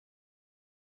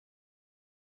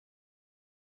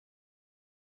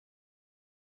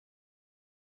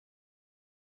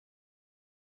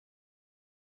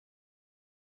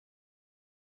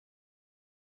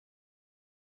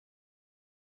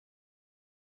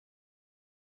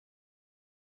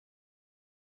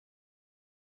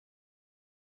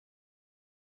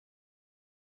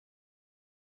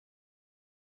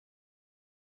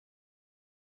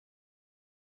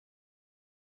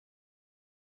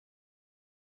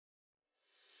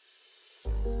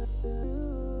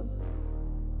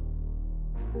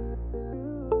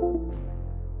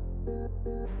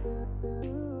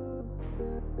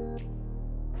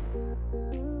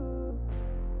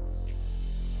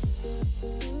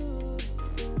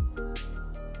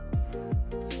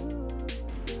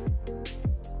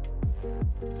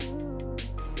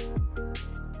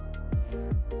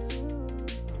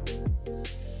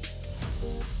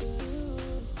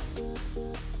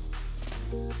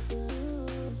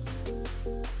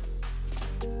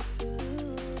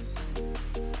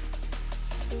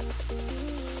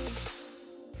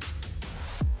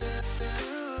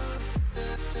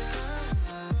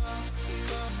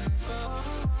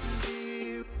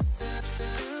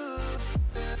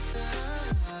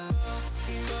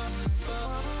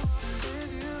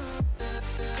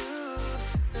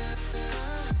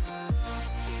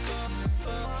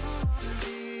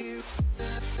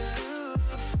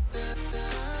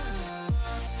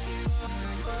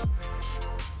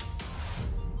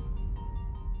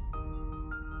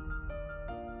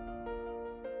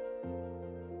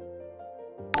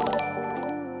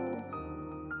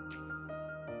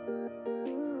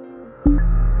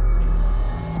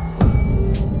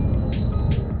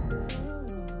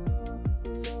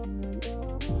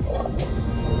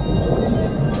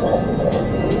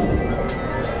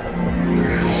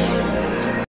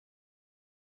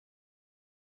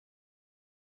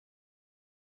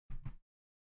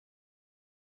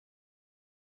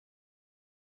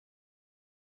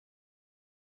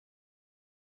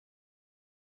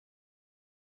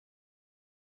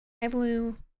Hi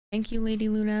Blue, thank you Lady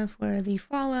Luna for the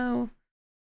follow.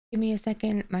 Give me a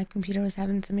second, my computer was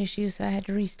having some issues so I had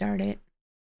to restart it.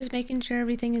 Just making sure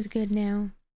everything is good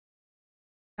now.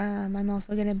 I'm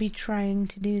also gonna be trying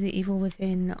to do the Evil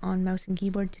Within on mouse and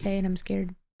keyboard today and I'm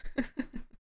scared.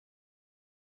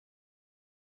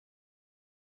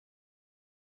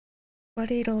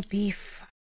 But it'll be fine.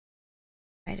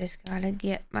 I just gotta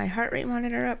get my heart rate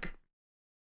monitor up.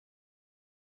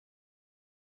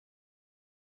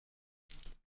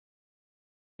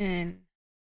 And,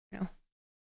 you know,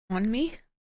 on me.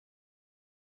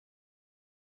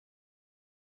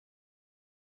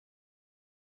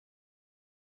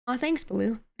 Oh, thanks,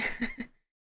 Blue. I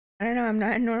don't know, I'm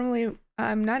not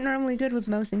normally good with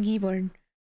mouse and keyboard.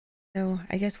 So,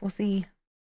 I guess we'll see.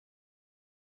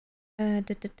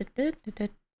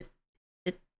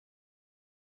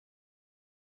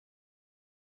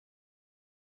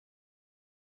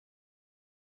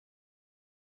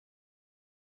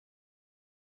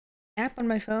 App on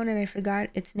my phone and I forgot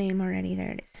its name already.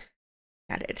 There it is.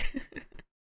 Got it.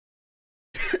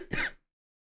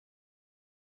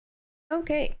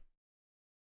 Okay.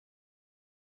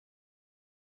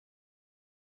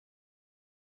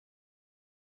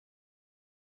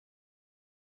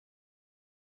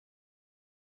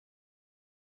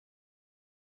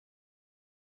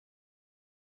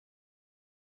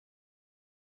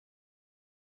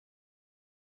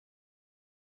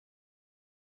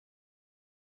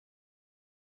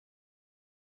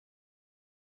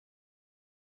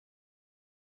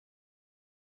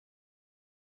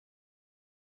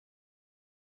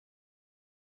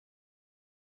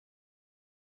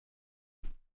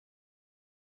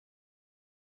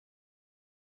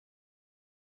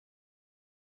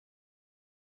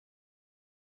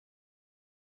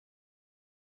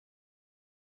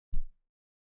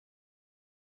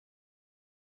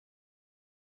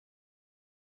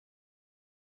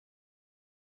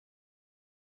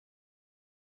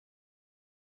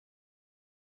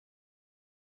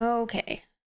 Okay.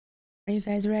 Are you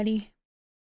guys ready?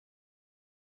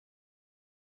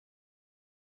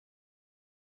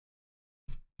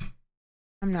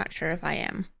 I'm not sure if I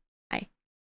am. Hi.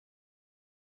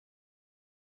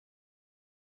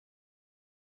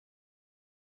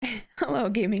 Hello,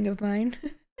 gaming of mine.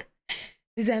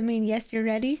 Does that mean yes, you're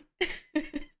ready?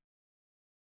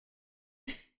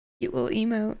 Cute little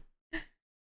emote.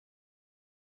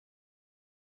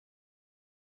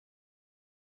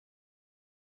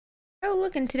 Oh,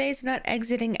 look, and today's not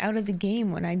exiting out of the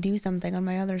game when I do something on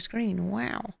my other screen.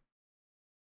 Wow.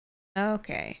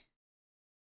 Okay.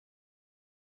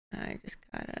 I just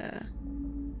gotta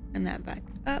turn that back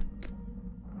up.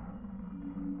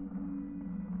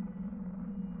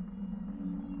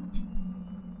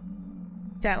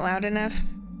 Is that loud enough?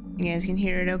 You guys can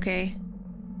hear it okay?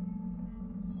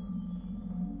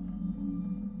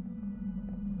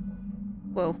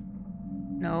 Whoa.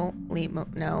 No,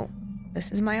 no. This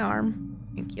is my arm.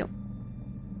 Thank you.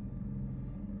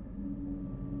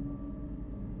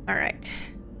 Alright.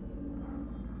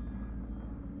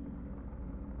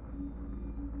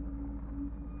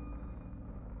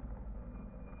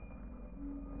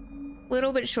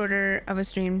 Little bit shorter of a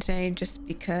stream today just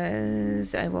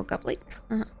because I woke up late.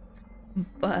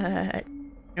 But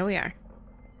here we are.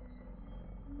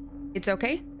 It's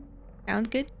okay? Sounds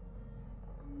good?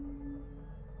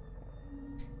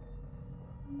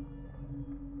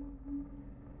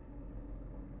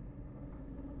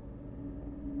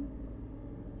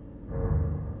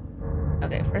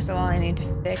 Okay, first of all, I need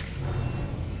to fix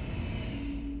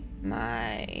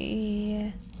my...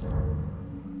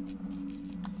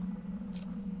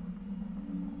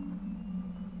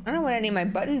 I don't know what any of my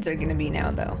buttons are gonna be now,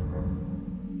 though.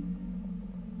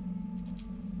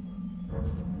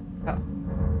 Oh.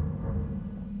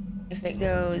 If it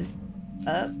goes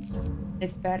up,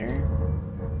 it's better.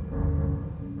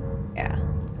 Yeah.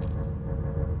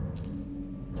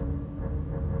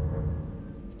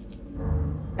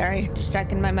 Sorry, just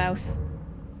checking my mouse.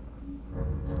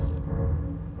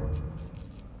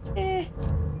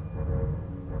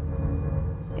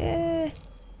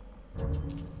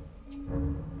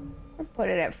 I'll put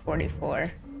it at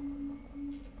 44.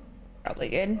 Probably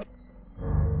good.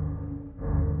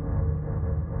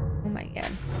 Oh my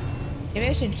god. Maybe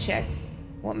I should check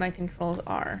what my controls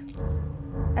are.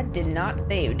 That did not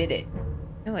save, did it?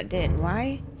 No, it did.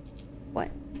 Why?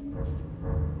 What?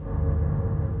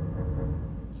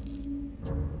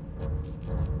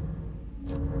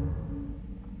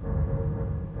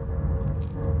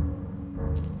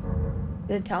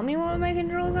 Did it tell me what my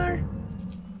controls are?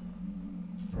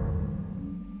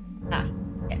 Ah,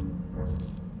 yes.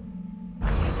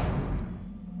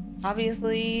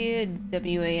 Obviously,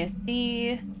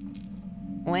 WASD.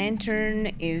 Lantern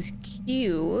is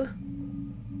Q.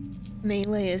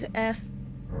 Melee is F.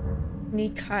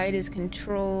 Sneak hide is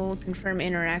control. Confirm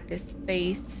interact is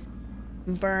space.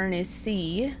 Burn is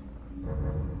C.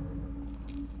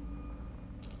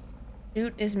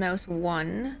 Shoot is mouse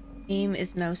 1. Aim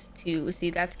is mouse 2.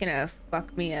 See, that's gonna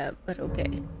fuck me up, but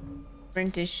okay.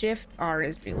 Sprint is shift. R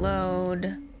is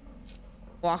reload.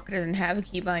 Walk doesn't have a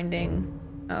key binding.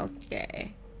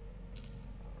 Okay.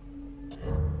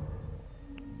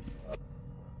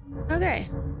 Okay.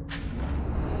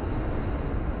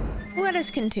 Let us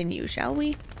continue, shall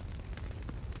we?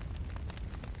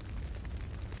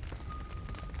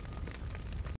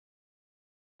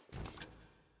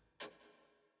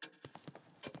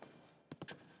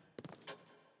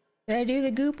 Did I do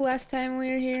the goop last time we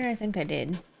were here? I think I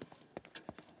did.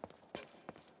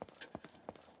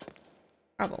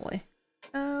 Probably.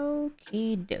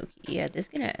 Okie dokie. Yeah, this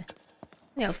is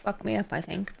gonna fuck me up, I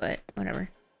think, but whatever.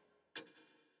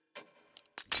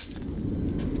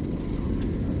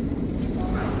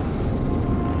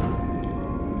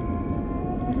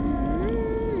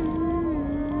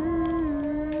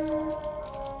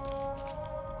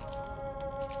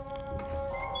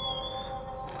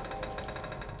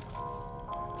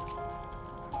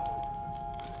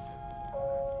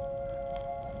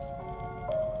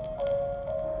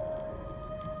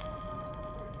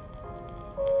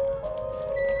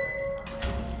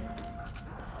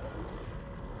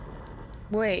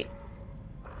 Wait.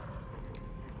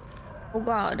 Oh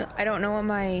god, I don't know what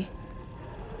my...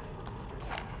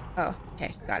 Oh,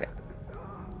 okay, got it.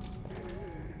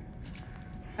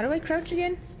 How do I crouch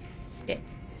again? Shit.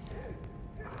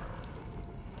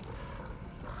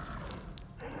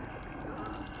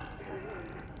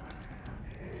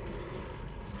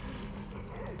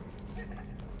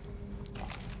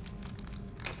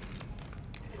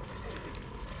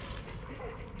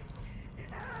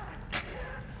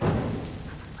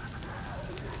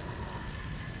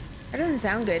 That doesn't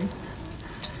sound good.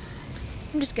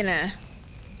 I'm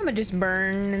gonna just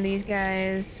burn these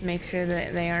guys, make sure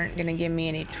that they aren't gonna give me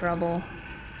any trouble.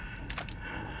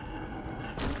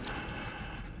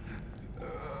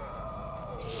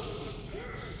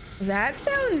 That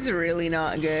sounds really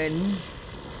not good.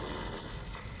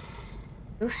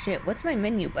 Oh shit, what's my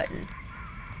menu button?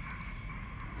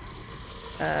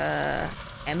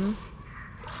 M?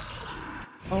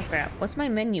 Oh crap, what's my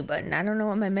menu button? I don't know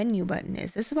what my menu button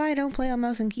is. This is why I don't play on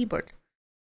mouse and keyboard.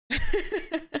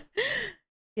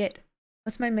 Shit.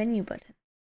 What's my menu button?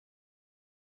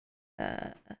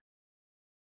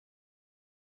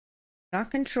 Not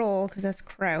control, because that's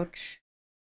crouch.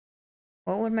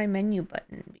 What would my menu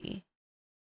button be?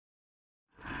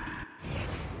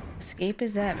 Escape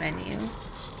is that menu.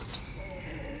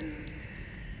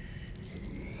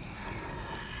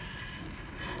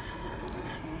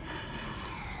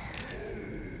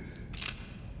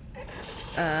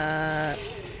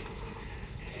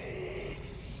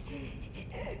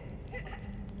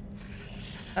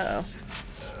 Uh-oh.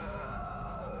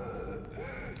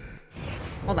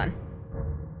 Hold on.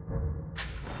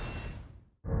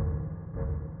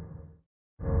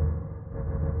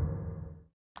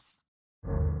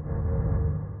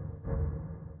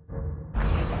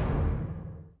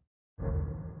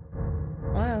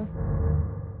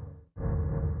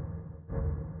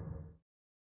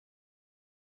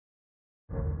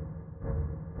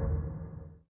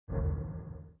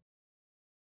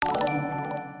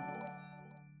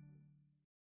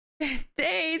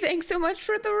 Hey, thanks so much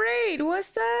for the raid.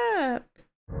 What's up?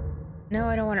 No,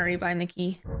 I don't want to rebind the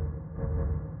key.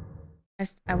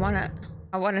 I wanna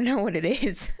know what it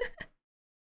is.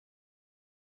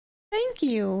 Thank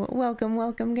you. Welcome,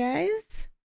 welcome, guys.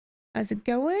 How's it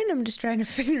going? I'm just trying to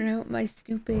figure out my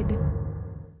stupid...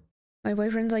 My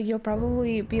boyfriend's like, you'll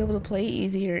probably be able to play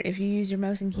easier if you use your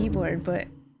mouse and keyboard, but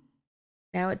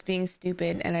now it's being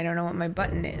stupid and I don't know what my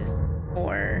button is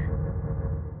or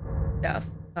stuff.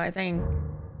 So I think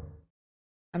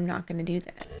I'm not gonna do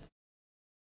that.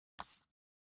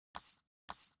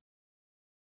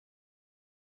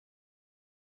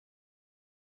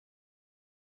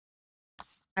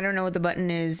 I don't know what the button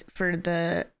is for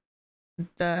the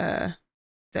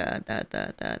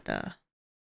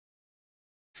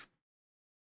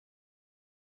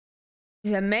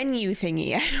menu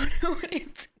thingy. I don't know what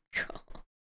it's called.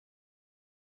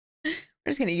 I'm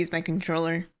just gonna use my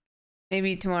controller.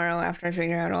 Maybe tomorrow after I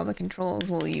figure out all the controls,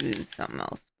 we'll use something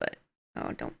else, but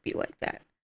oh, don't be like that.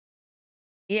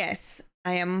 Yes,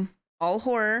 I am all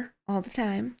horror all the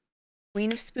time.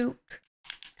 Queen of spook.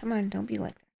 Come on, don't be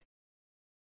like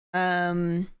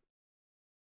that.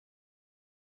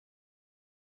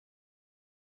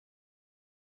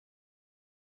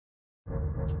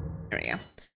 There we go.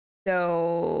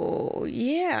 So,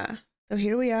 yeah. So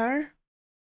here we are.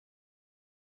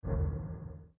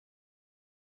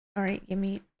 All right, give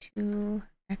me 2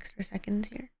 extra seconds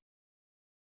here.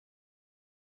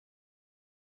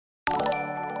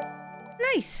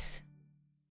 Nice.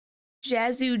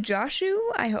 Jazu Joshu,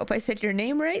 I hope I said your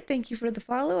name right. Thank you for the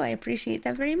follow. I appreciate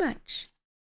that very much.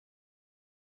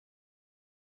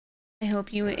 I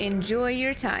hope you enjoy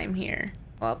your time here.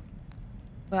 Well,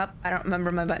 I don't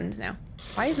remember my buttons now.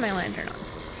 Why is my lantern on?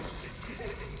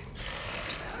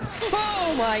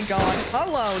 Oh my god.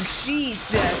 Hello,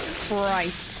 Jesus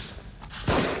Christ.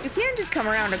 You can't just come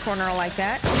around a corner like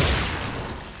that.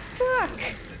 Fuck.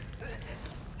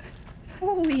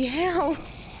 Holy hell.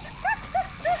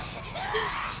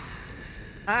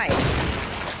 Hi.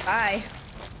 Bye.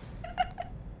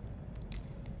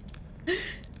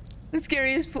 The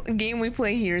scariest game we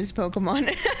play here is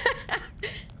Pokemon.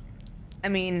 I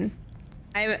mean,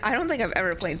 I don't think I've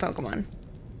ever played Pokemon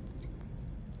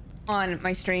on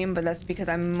my stream, but that's because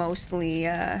I'm mostly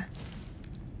all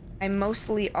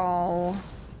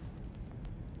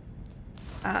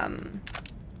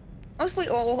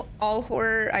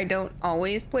horror. I don't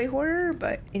always play horror,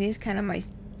 but it is kind of my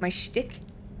shtick,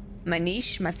 my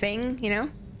niche, my thing, you know?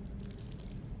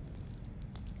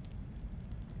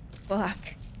 Fuck.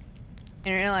 I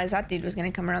didn't realize that dude was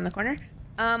gonna come around the corner.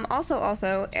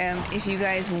 Also, if you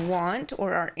guys want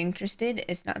or are interested,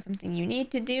 it's not something you need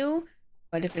to do,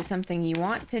 but if it's something you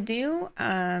want to do,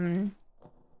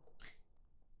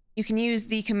 you can use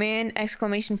the command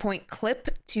 !clip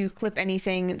to clip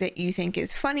anything that you think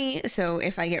is funny. So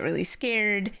if I get really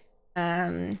scared,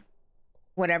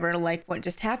 whatever, like what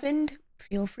just happened,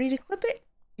 feel free to clip it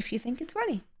if you think it's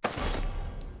funny.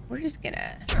 We're just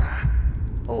gonna...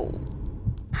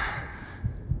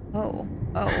 Oh,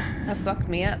 that fucked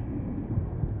me up.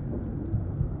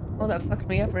 Oh, that fucked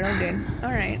me up real good.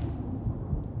 All right.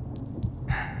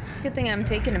 Good thing I'm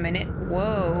taking a minute.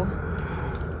 Whoa.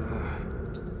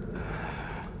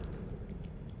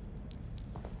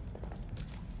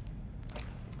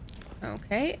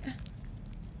 Okay.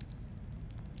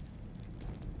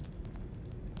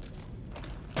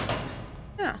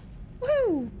 Oh.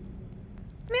 Woo!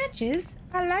 Matches.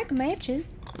 I like matches.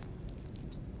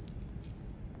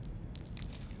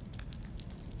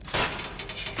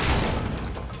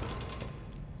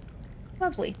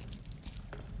 Lovely.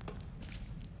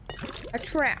 A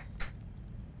trap.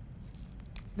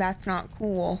 That's not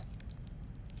cool.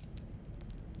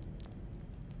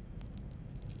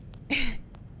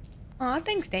 Aw,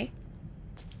 thanks, Day.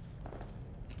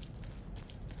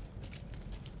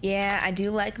 Yeah, I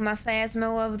do like my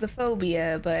Phasmo of the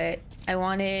Phobia, but I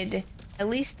wanted at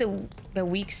least the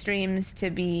week streams to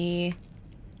be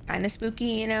kind of spooky,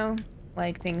 you know?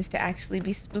 Like things to actually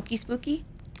be spooky.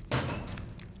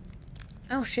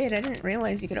 Oh shit, I didn't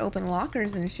realize you could open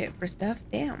lockers and shit for stuff.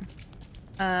 Damn.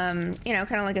 You know,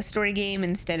 kind of like a story game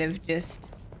instead of just...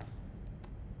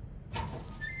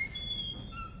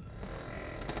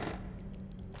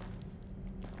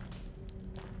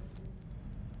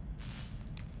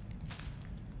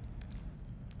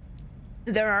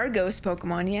 There are ghost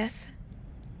Pokemon, yes.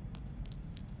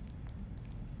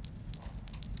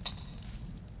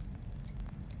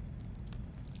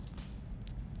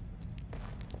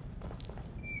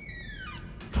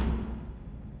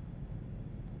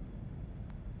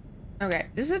 Okay,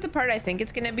 this is the part I think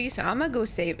it's gonna be, so I'm gonna go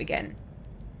save again.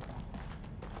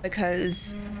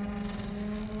 because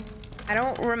I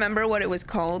don't remember what it was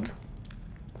called.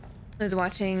 I was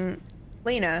watching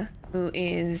Lena, who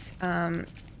is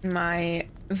my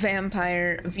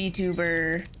vampire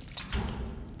VTuber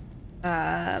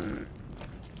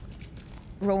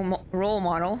role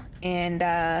model,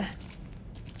 and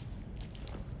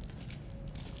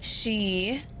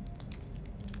she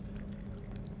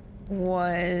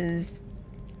was,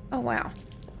 oh wow,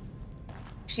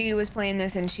 she was playing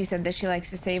this and she said that she likes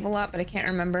to save a lot, but I can't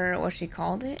remember what she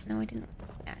called it. No, I didn't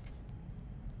want that.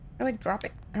 How do I drop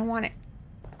it? I don't want it.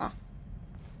 Oh.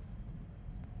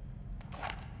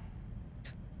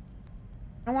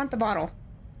 I want the bottle.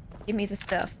 Give me the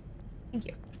stuff. Thank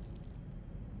you.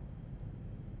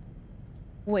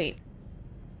 Wait.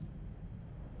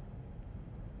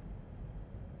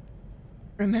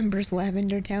 Remembers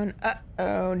Lavender Town?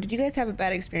 Uh-oh. Did you guys have a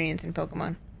bad experience in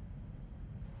Pokemon?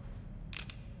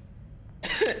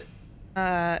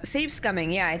 Save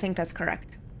scumming. Yeah, I think that's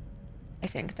correct. I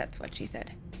think that's what she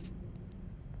said.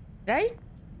 Right?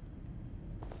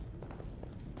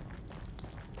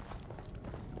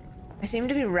 I seem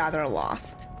to be rather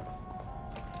lost.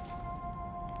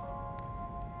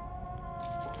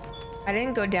 I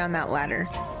didn't go down that ladder.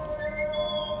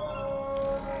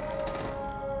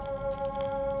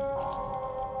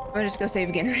 I'll just go save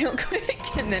again real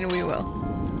quick, and then we will.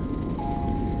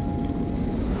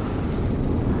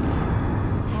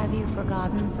 Have you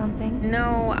forgotten something?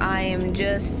 No, I am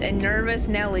just a nervous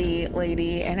Nelly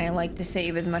lady, and I like to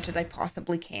save as much as I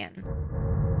possibly can.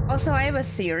 Also, I have a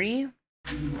theory.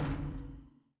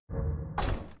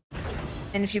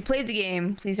 And if you played the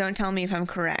game, please don't tell me if I'm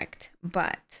correct,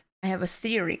 but I have a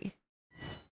theory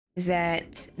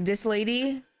that this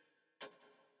lady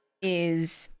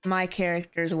is my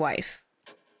character's wife.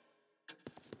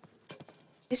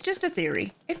 It's just a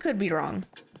theory. It could be wrong,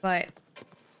 but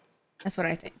that's what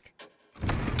I think.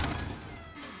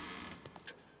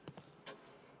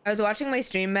 I was watching my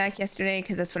stream back yesterday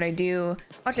because that's what I do.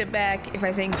 Watch it back. If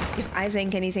I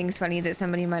think anything's funny that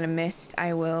somebody might have missed,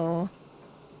 I will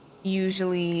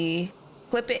usually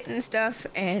clip it and stuff.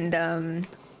 And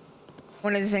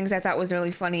one of the things I thought was really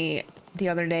funny the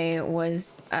other day was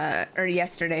or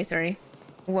yesterday, sorry,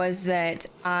 was that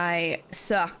I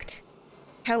sucked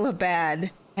hella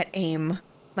bad at aim.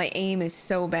 My aim is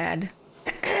so bad.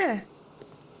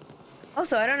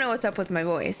 Also, I don't know what's up with my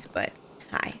voice, but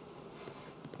hi.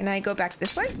 Can I go back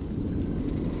this way?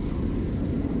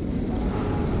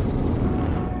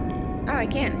 Oh, I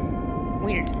can.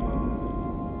 Weird.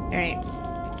 Alright.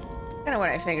 Kind of what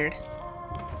I figured.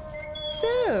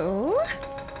 So...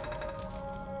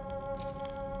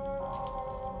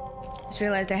 just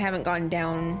realized I haven't gone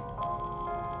down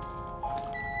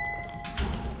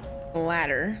the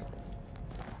ladder.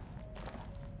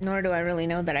 Nor do I really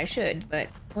know that I should, but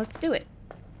let's do it.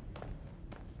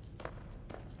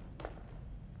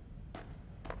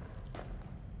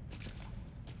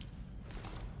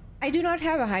 I do not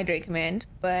have a hydrate command,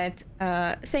 but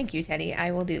thank you, Teddy.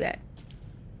 I will do that.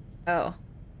 Oh.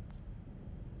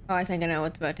 Oh, I think I know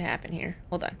what's about to happen here.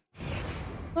 Hold on.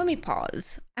 Let me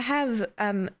pause. I have,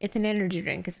 it's an energy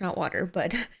drink. It's not water,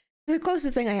 but it's the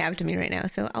closest thing I have to me right now,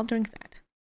 so I'll drink that.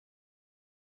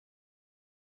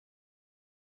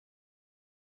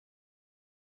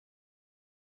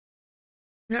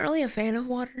 I'm not really a fan of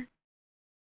water.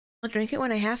 I'll drink it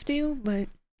when I have to, but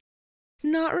it's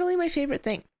not really my favorite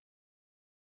thing.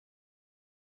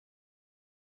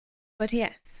 But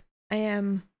yes, I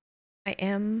am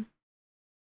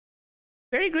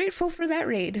very grateful for that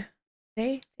raid.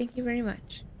 Hey, thank you very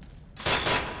much.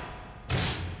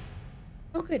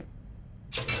 Oh, good.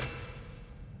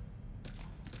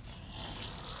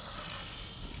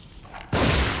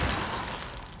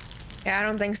 Yeah, I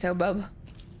don't think so, bub.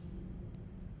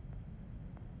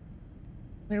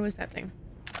 Where was that thing?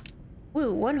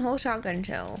 Woo, one whole shotgun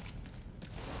shell.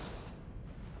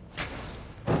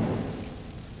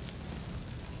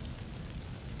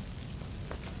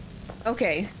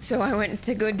 Okay, so I went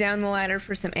to go down the ladder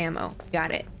for some ammo.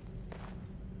 Got it.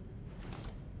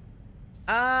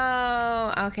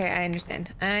 Oh, okay, I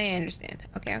understand. I understand.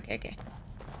 Okay, okay, okay.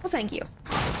 Well, thank you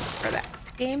for that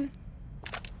game.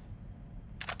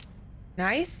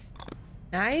 Nice.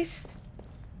 Nice.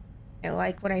 I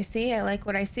like what I see. I like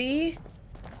what I see.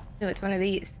 Ooh, it's one of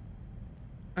these.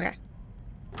 Okay.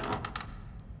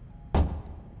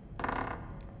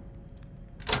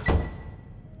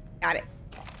 Got it.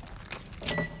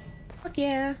 Fuck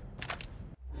yeah.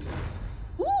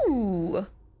 Ooh.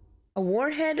 A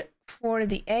warhead for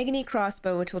the Agony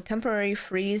crossbow, which will temporarily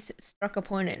freeze struck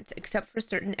opponents. Except for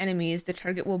certain enemies, the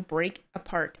target will break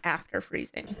apart after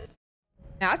freezing.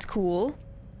 That's cool.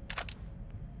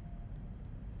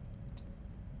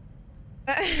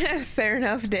 Fair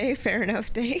enough day, fair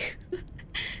enough day.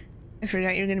 I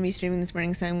forgot you're gonna be streaming this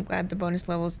morning, so I'm glad the bonus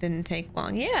levels didn't take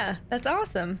long. Yeah, that's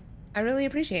awesome. I really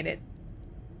appreciate it.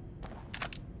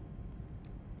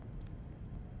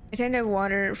 I tend to have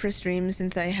water for streams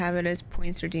since I have it as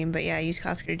points redeemed, but yeah, I use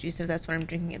coffee or juice if that's what I'm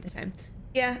drinking at the time.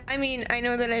 Yeah, I mean, I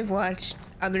know that I've watched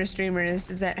other streamers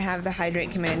that have the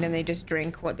hydrate command and they just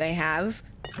drink what they have.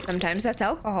 Sometimes that's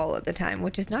alcohol at the time,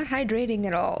 which is not hydrating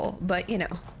at all, but you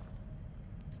know.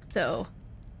 So,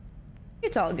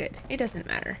 it's all good. It doesn't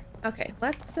matter. Okay,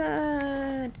 let's,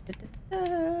 hello.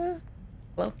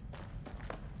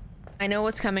 I know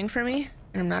what's coming for me,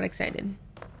 and I'm not excited.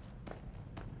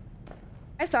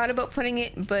 I thought about putting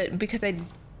it, but because I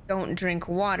don't drink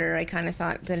water, I kind of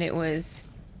thought that it was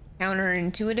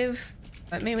counterintuitive,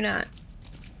 but maybe not.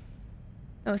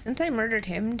 Oh, since I murdered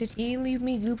him, did he leave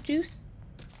me goop juice?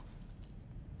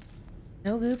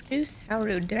 No goop juice? How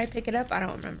rude. Did I pick it up? I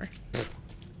don't remember.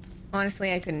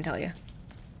 Honestly, I couldn't tell you.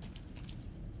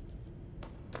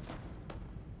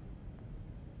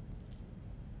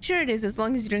 Sure it is, as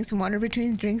long as you drink some water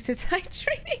between drinks, it's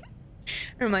hydrating.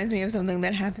 Reminds me of something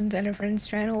that happens at a friend's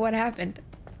channel. What happened?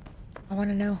 I want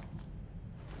to know.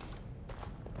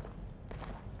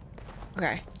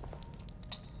 Okay.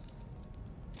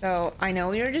 So, I know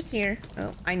we were just here.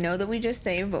 Oh, I know that we just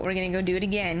saved, but we're gonna go do it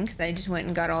again, because I just went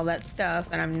and got all that stuff,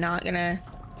 and I'm not gonna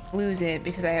lose it,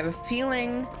 because I have a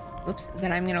feeling, oops,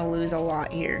 that I'm gonna lose a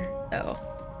lot here. So,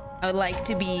 I would like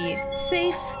to be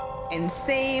safe and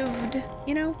saved,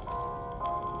 you know?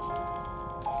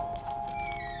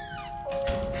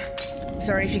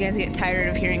 Sorry if you guys get tired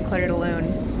of hearing Cluttered Alone.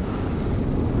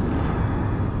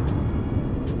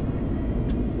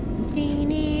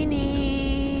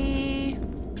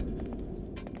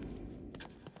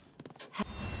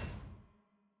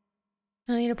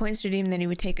 I need a points redeem, then he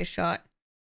would take a shot.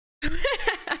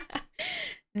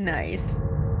 Nice.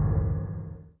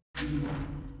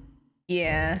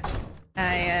 Yeah.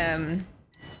 Have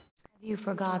you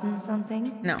forgotten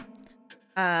something? No.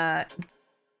 I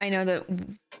know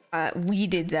that we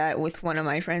did that with one of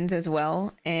my friends as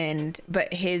well,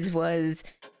 but his was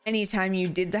anytime you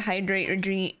did the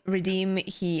hydrate redeem,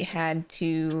 he had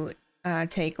to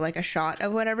take like a shot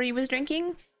of whatever he was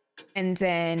drinking, and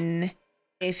then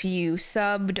if you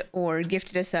subbed or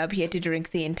gifted a sub, he had to drink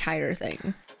the entire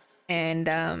thing. And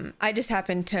I just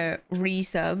happened to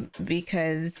resub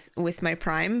because with my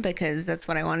Prime, because that's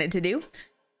what I wanted to do.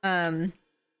 Yeah.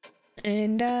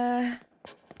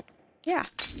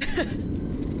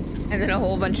 And then a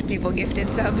whole bunch of people gifted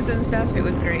subs and stuff. It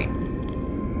was great.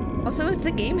 Also, is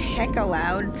the game hecka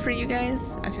loud for you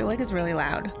guys? I feel like it's really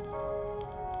loud.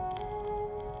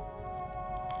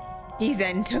 He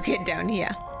then took it down,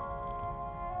 yeah.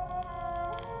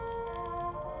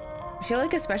 I feel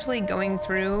like especially going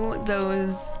through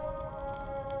those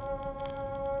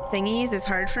thingies is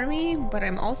hard for me, but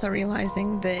I'm also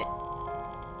realizing that...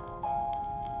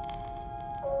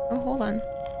 Oh, hold on.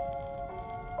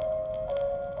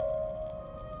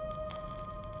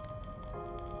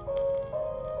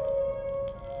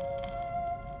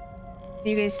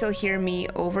 Can you guys still hear me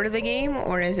over the game,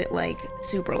 or is it like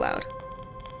super loud?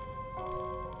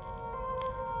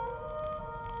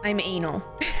 I'm anal.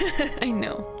 I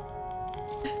know.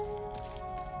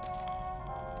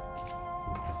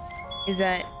 Is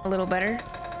that a little better?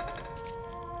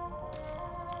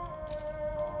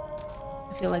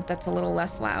 I feel like that's a little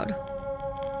less loud.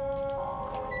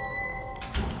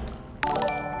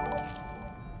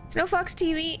 Snowfox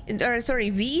TV, or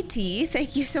sorry, VT,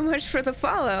 thank you so much for the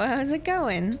follow. How's it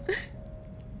going?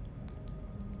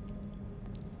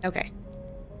 Okay.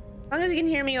 As long as you can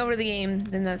hear me over the game,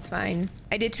 then that's fine.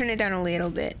 I did turn it down a little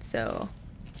bit, so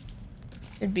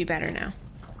should be better now.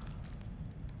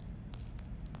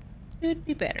 Should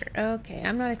be better. Okay,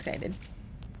 I'm not excited.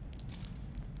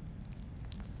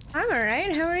 I'm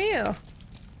alright, how are you?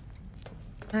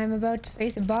 I'm about to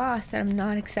face a boss and I'm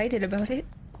not excited about it.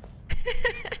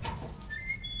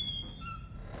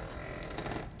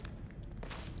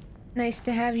 Nice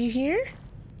to have you here.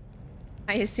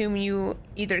 I assume you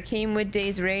either came with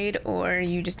Day's raid or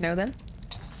you just know them.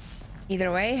 Either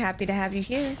way, happy to have you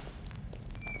here.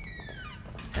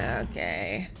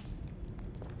 Okay.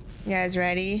 You guys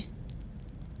ready?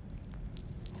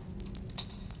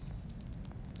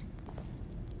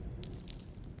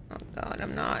 Oh god,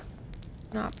 I'm not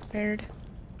prepared.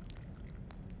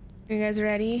 Are you guys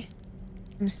ready?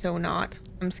 I'm so not.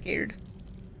 I'm scared.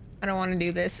 I don't want to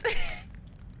do this.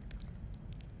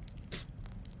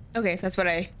 Okay, that's what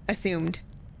I assumed.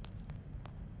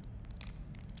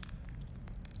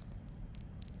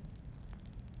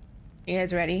 You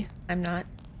guys ready? I'm not.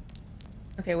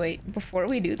 Okay, wait. Before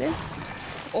we do this,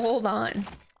 hold on.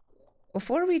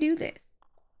 Before we do this,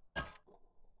 I'm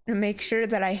gonna make sure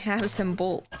that I have some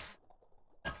bolts.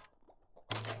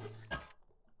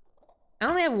 I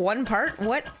only have one part?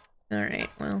 What? Alright,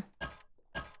 well.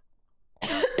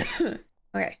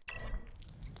 Okay.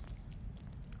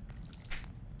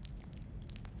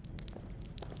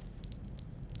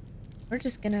 We're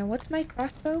just gonna... What's my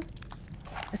crossbow?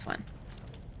 This one.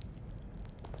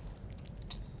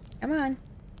 Come on.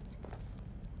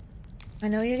 I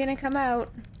know you're gonna come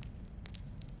out.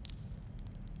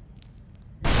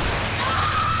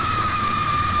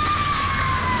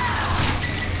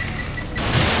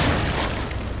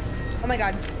 Oh my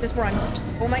god, just run.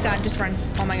 Oh my god, just run.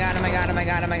 Oh my god, oh my god, oh my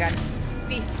god, oh my god.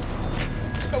 See?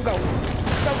 Go, go.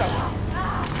 Go, go.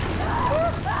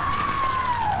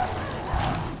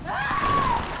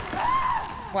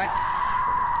 What?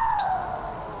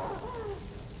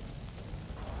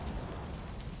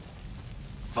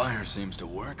 Fire seems to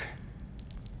work.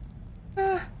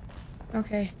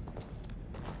 Okay.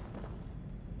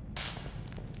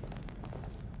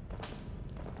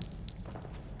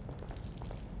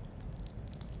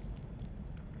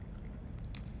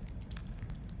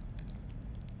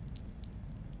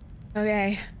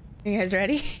 Okay, you guys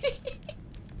ready?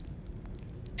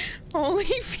 Holy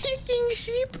freaking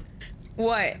sheep!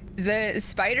 What? The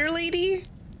spider lady?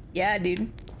 Yeah,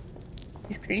 dude.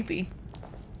 He's creepy.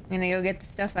 I'm gonna go get the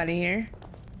stuff out of here.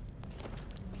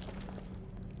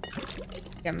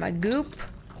 Get my goop.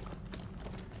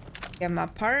 Get my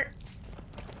parts.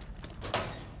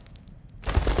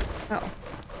 Oh.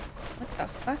 What the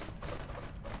fuck?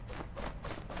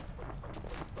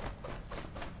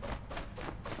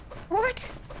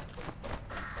 What?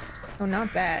 Oh,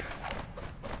 not that.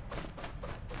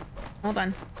 Hold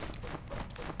on.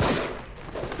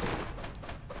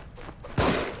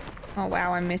 Oh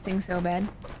wow, I'm missing so bad.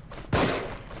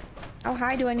 How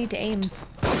high do I need to aim?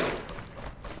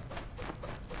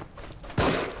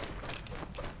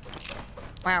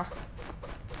 Wow.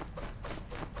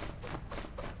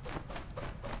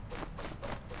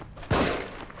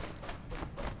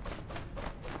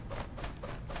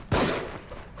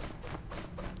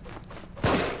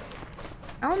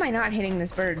 How am I not hitting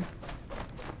this bird?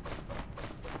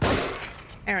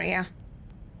 There we go.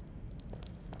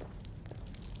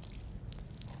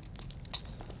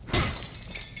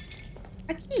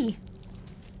 A key.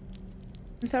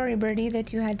 I'm sorry, birdie,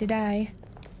 that you had to die.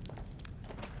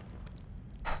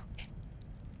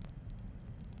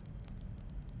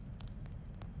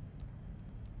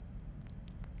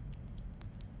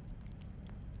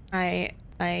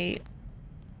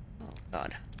 Oh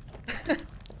god.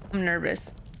 I'm nervous.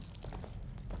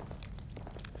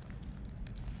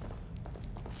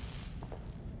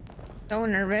 So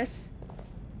nervous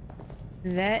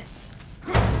that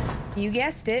you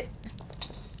guessed it.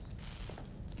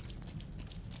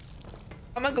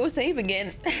 I'm gonna go save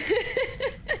again.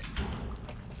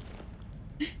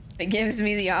 If it gives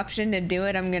me the option to do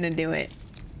it, I'm gonna do it.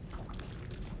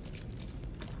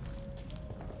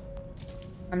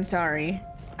 I'm sorry.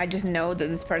 I just know that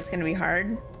this part's gonna be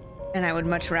hard, and I would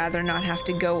much rather not have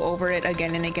to go over it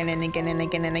again and again and again and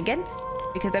again and again,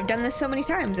 because I've done this so many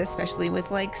times, especially with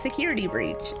like security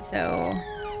breach. So,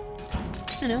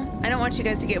 you know, I don't want you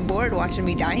guys to get bored watching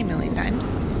me die a million times.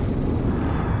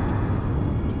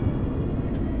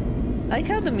 I like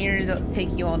how the mirrors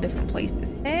take you all different places.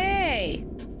 Hey!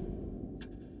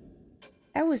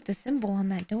 That was the symbol on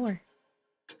that door.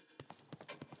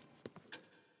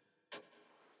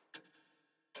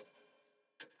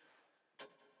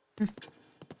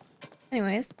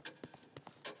 Anyways.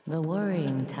 The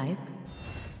worrying type.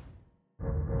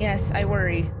 Yes, I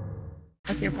worry.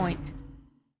 What's your point?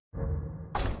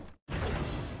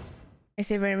 I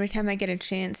save every time I get a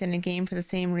chance in a game for the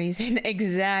same reason.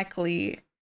 Exactly.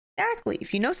 Exactly.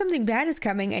 If you know something bad is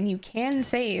coming and you can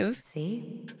save,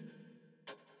 See?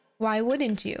 why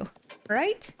wouldn't you?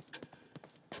 Right?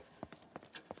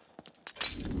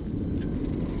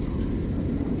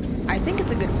 I think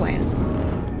it's a good plan.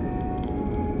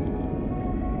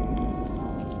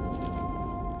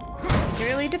 It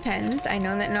really depends. I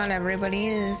know that not everybody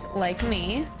is like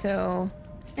me, so,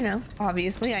 you know,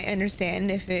 obviously I understand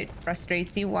if it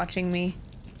frustrates you watching me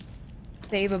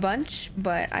save a bunch,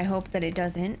 but I hope that it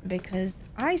doesn't, because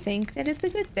I think that it's a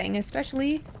good thing,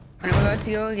 especially when I'm about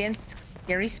to go against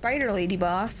scary spider lady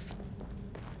boss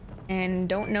and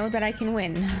don't know that I can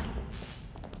win.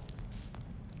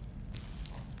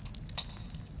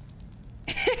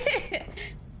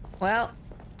 Well,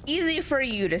 easy for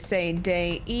you to say,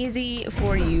 Day. Easy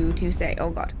for you to say. Oh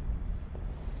god.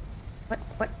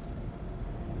 What?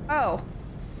 Oh.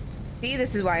 See,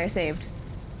 this is why I saved.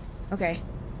 Okay.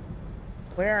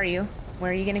 Where are you?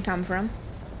 Where are you gonna come from?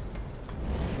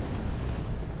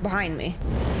 Behind me.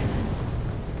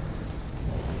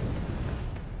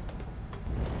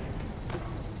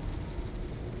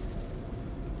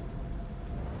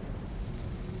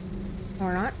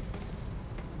 Or not.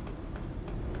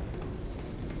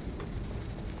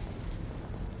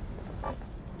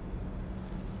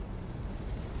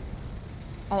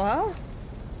 Hello?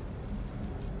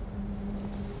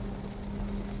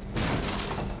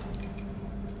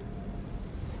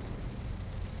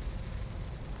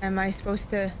 Am I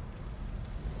supposed to... It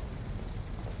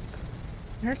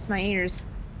hurts my ears.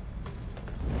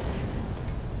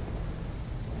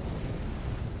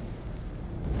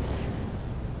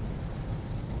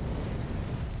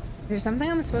 Is there something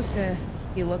I'm supposed to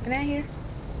be looking at here?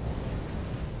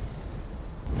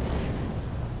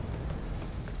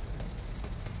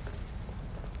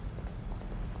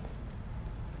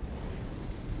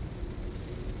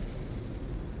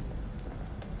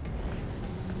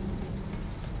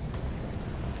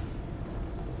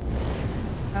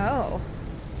 Oh.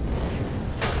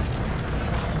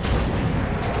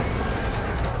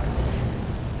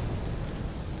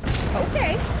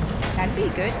 Okay. That'd be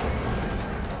good.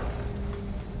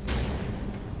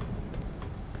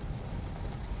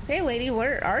 Okay, lady,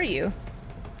 where are you? Am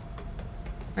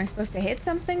I supposed to hit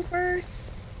something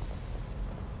first?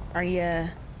 Are you...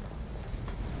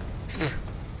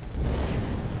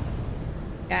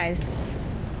 Guys.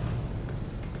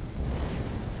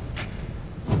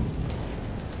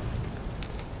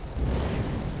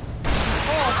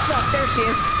 Oh, fuck, there she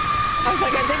is. I was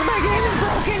like, I think my game is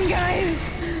broken, guys.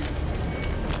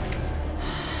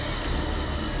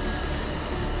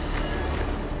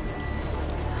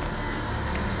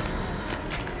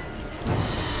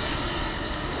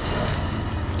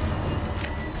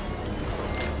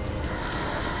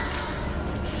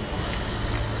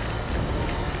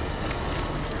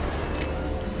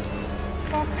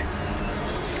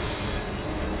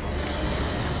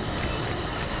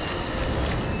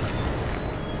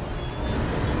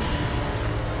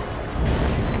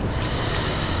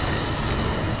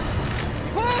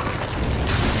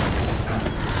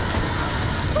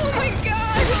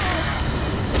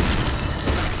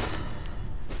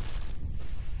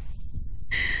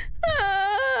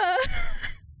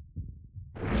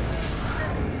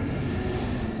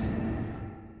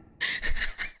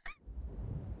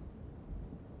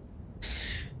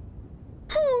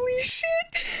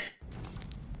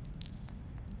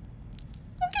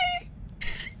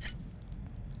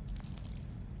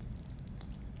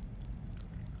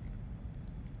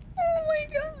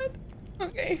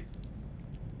 Okay.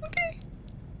 Okay.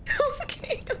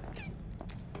 Okay. Okay.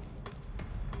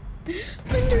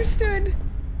 Understood.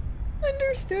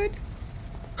 Understood.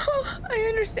 Oh, I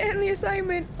understand the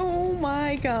assignment. Oh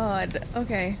my god.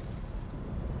 Okay.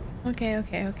 Okay,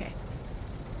 okay, okay.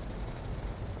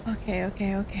 Okay,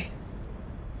 okay, okay.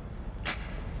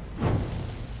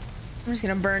 I'm just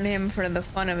gonna burn him for the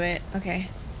fun of it. Okay.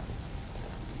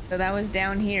 So that was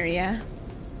down here, yeah?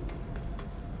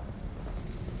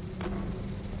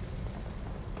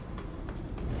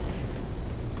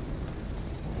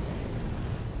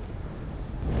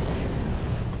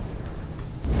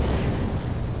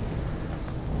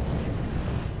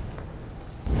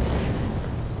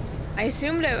 I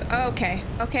assumed it. Oh, okay.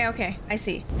 Okay, okay. I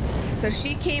see. So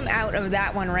she came out of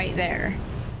that one right there.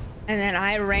 And then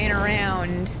I ran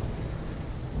around.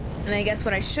 And I guess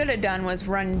what I should have done was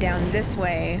run down this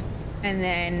way. And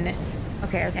then...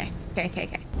 Okay, okay. Okay, okay,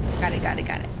 okay. Got it, got it,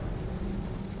 got it.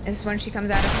 This is when she comes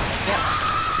out of... Yep.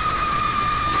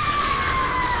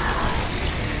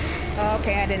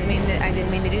 Okay, I didn't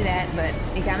mean to do that, but...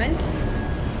 You coming?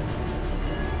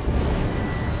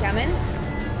 Coming?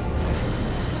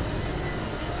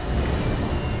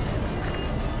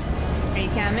 Are you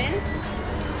coming?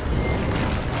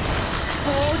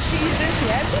 Oh, Jesus,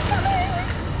 yes, she's coming!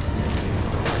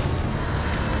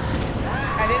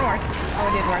 That didn't work. Oh,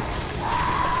 it did work.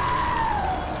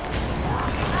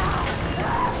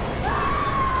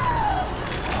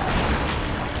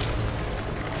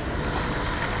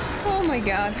 Oh my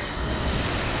god.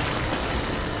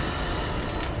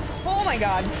 Oh my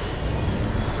god.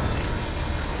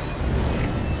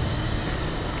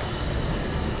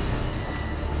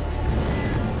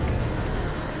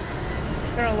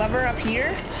 Is there a lever up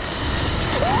here?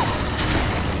 Oh!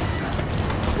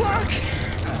 Fuck!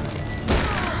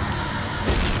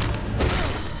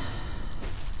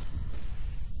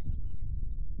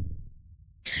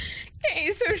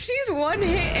 Okay, so she's one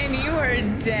hit and you are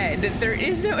dead. There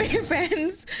is no ifs,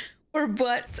 ands, or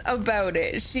buts about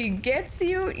it. She gets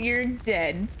you, you're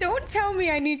dead. Don't tell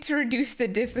me I need to reduce the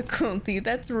difficulty.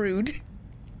 That's rude.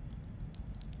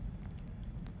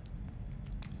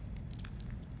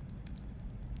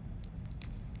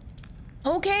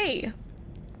 Okay.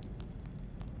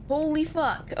 Holy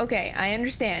fuck. Okay, I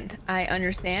understand. I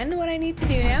understand what I need to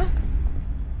do now.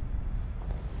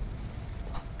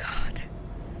 Oh, God.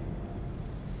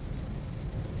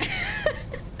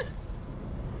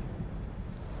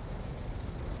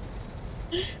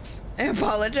 I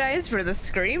apologize for the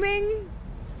screaming.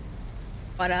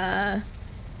 But,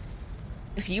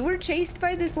 if you were chased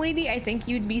by this lady, I think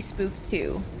you'd be spooked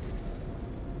too.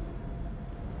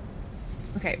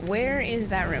 Okay, where is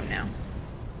that room now?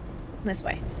 This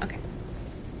way. Okay.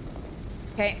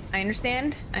 Okay, I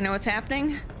understand. I know what's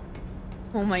happening.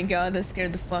 Oh my god, that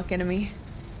scared the fuck out of me.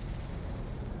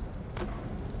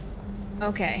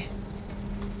 Okay.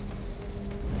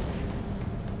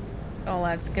 So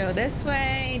let's go this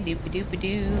way.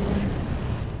 Doop-a-doop-a-doo.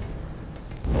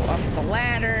 Go up the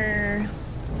ladder.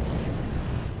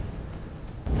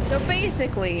 So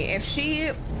basically, if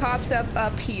she pops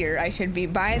up here, I should be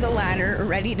by the ladder,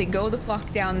 ready to go the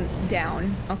fuck down.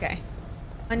 Okay.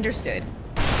 Understood.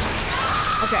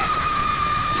 Okay.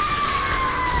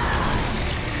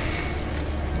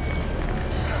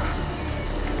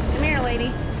 Come here,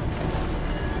 lady.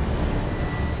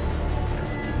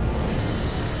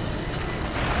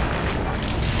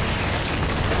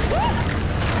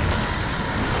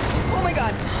 Oh my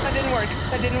god, that didn't work.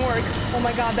 That didn't work. Oh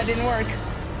my god, that didn't work.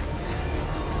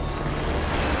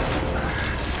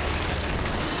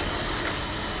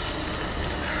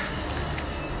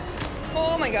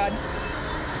 Oh my god.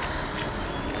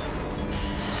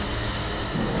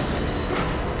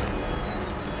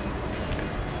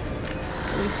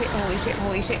 Holy shit, holy shit,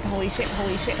 holy shit, holy shit,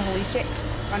 holy shit, holy shit.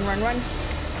 Run, run, run.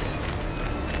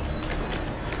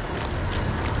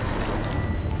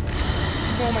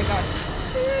 Oh my god.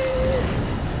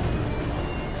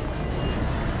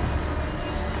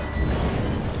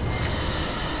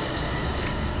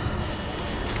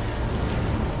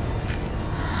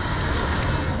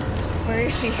 Where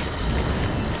is she? Okay.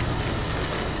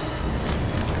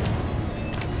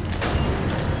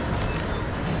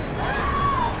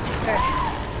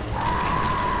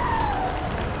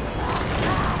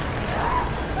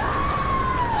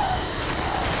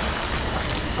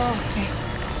 Oh, okay.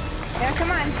 Yeah,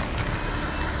 come on.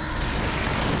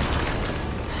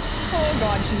 Oh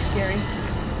god, she's scary.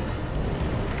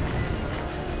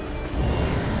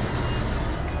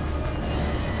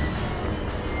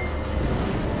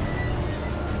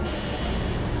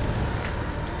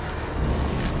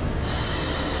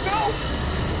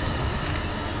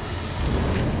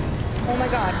 Oh my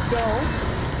god, go.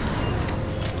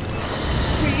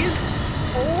 Please.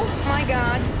 Oh my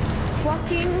god.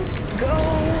 Fucking go.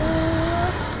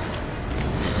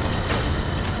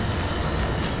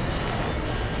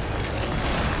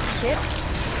 Shit.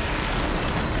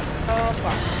 Oh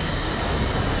fuck.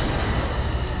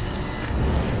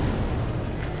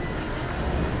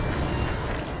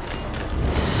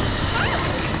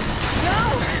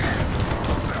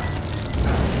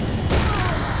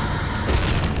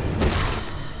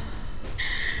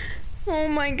 Oh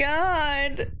my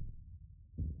god.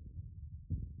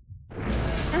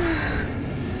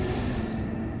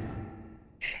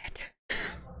 Shit.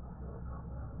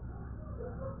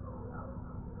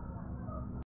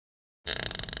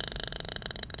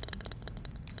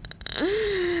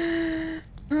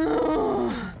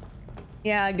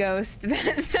 Yeah, ghost.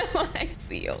 That's how I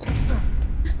feel.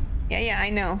 Yeah, I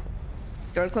know.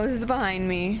 Door closes behind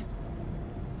me.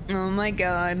 Oh my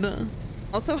god.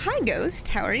 Also, hi, Ghost.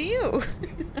 How are you?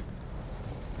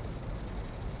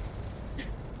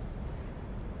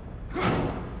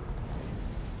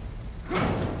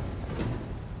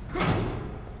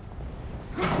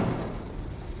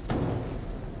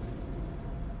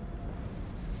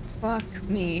 Fuck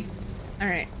me.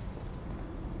 Alright.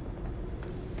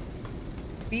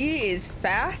 She is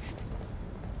fast.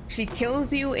 She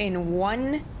kills you in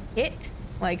one hit.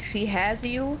 Like, she has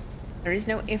you. There is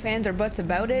no ifs, ands, or buts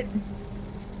about it.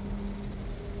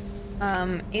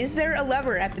 Is there a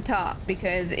lever at the top?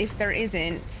 Because if there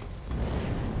isn't,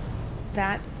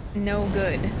 that's no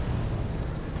good.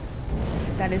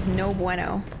 That is no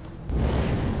bueno.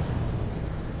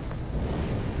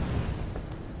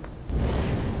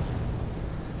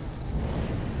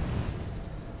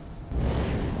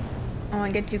 I don't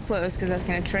want to get too close because that's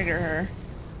going to trigger her.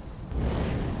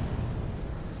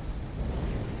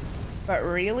 But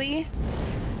really?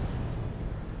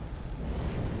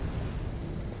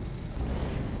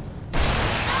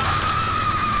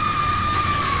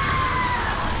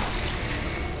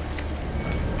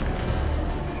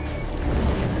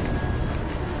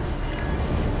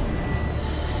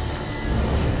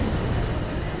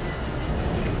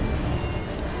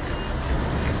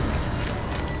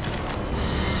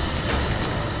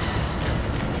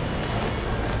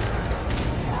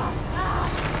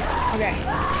 Okay.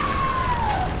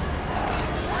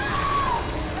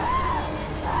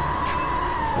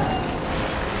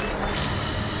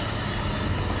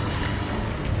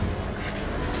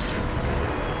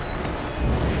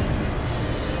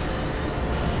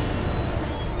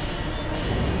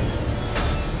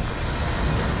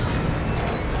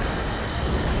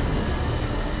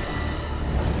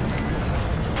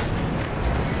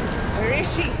 Where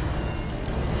is she?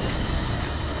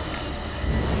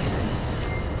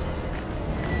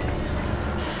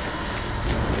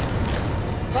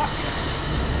 Fuck.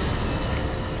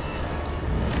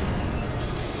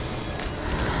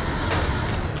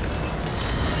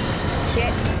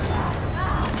 Shit.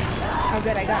 Oh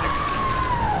good, I got her.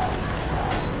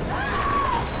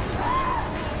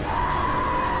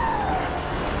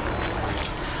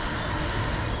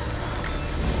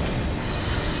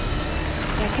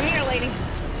 Yeah, come here, lady.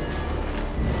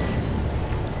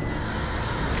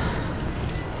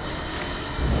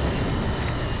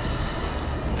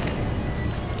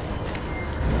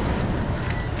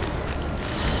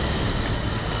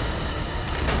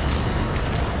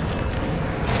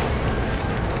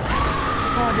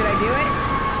 Oh, did I do it?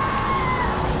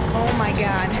 Oh my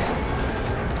god.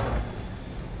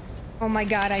 Oh my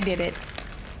god, I did it.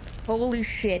 Holy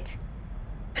shit.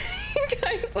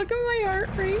 Guys, look at my heart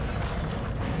rate.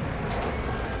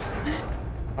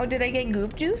 Oh, did I get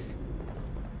goop juice?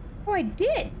 Oh, I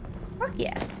did. Fuck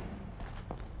yeah.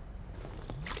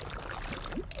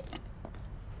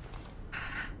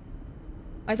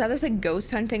 I thought this said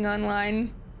ghost hunting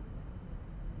online.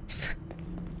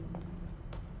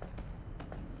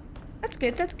 That's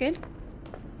good, that's good.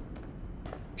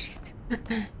 Shit.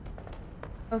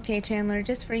 Okay, Chandler,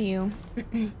 just for you.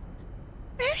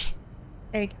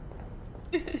 There you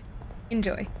go.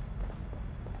 Enjoy.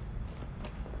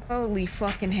 Holy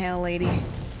fucking hell, lady.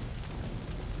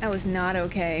 That was not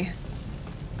okay.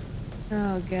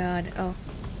 Oh god. Oh.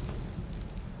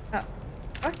 Oh.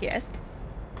 Fuck yes.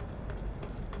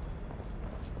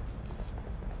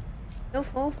 Still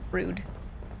full? Rude.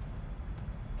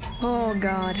 Oh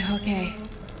god, okay.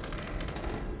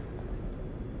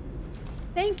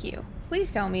 Thank you.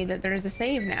 Please tell me that there's a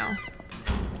save now.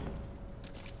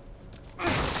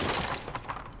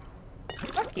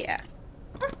 Fuck yeah.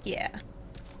 Fuck yeah.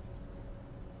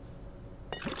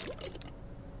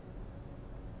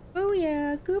 Oh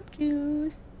yeah, goop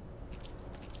juice.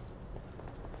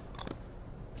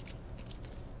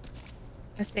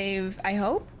 A save, I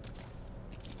hope?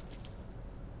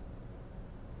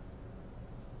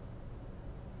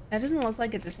 That doesn't look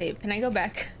like it's a save. Can I go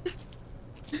back?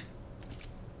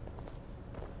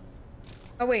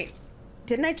 Oh wait,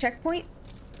 didn't I checkpoint?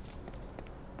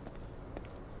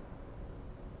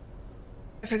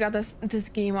 I forgot this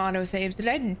game auto saves.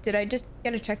 Did I just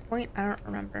get a checkpoint? I don't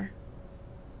remember.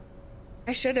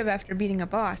 I should have after beating a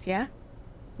boss, yeah?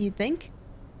 You'd think?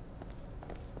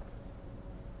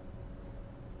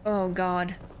 Oh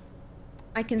god.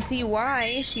 I can see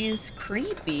why she's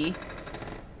creepy.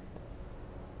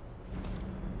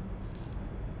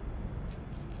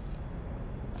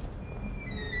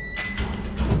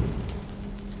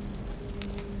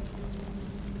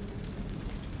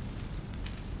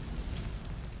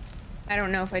 I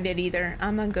don't know if I did either.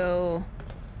 I'm gonna go...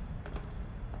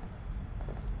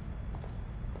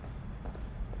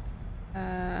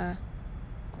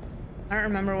 I don't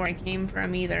remember where I came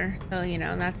from either, so you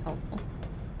know, that's helpful.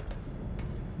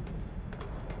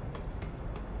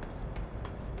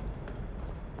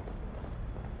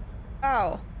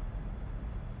 Oh.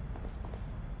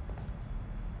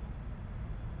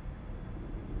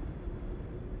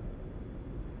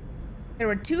 There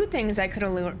were two things I could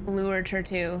have lured her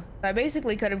to. So I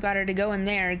basically could have got her to go in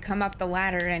there, come up the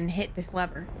ladder, and hit this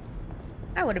lever.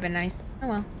 That would have been nice. Oh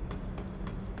well.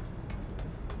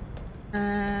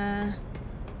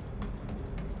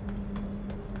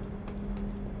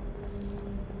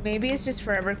 Maybe it's just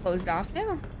forever closed off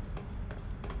now.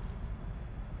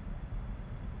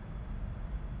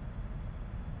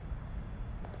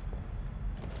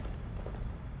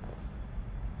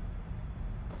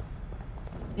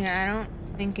 Yeah, I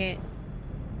don't think it...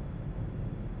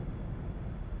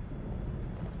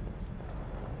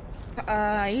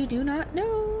 I do not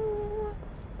know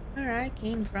where I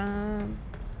came from.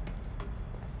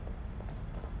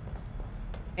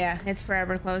 Yeah, it's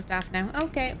forever closed off now.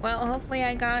 Okay, well, hopefully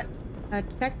I got a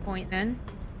checkpoint then.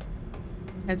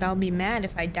 Because I'll be mad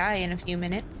if I die in a few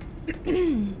minutes.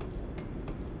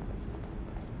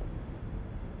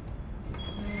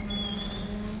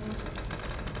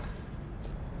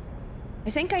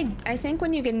 I think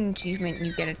when you get an achievement,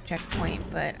 you get a checkpoint,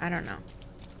 but I don't know.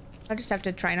 I'll just have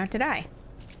to try not to die.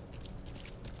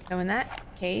 So in that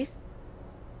case,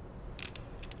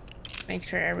 make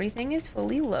sure everything is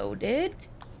fully loaded.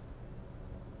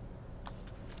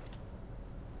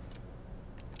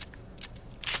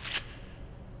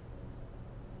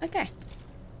 Okay.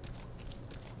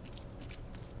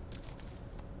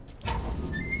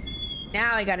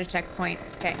 Now I got a checkpoint.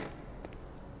 Okay.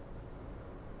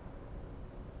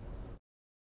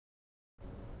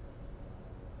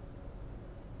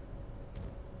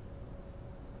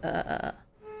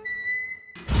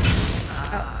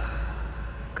 Oh.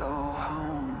 Go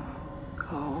home.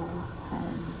 Go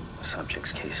home.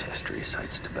 Subject's case history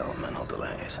cites developmental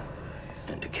delays.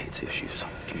 Indicates issues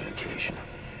with communication,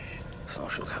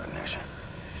 social cognition,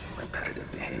 repetitive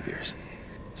behaviors.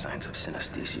 Signs of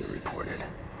synesthesia reported.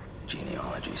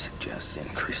 Genealogy suggests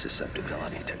increased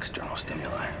susceptibility to external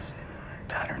stimuli.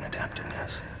 Pattern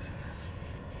adaptiveness.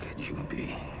 Could you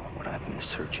be what I've been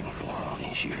searching for all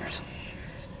these years?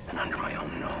 And under my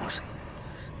own nose?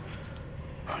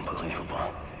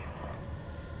 Unbelievable.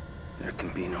 There can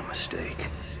be no mistake.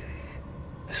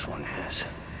 This one is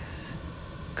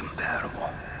compatible.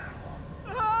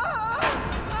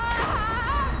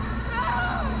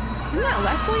 Isn't that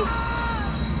Leslie?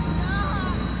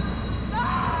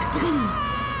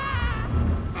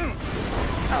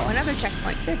 Oh, another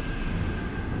checkpoint. Good.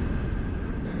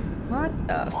 What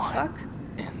the fuck?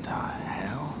 In the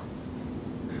hell?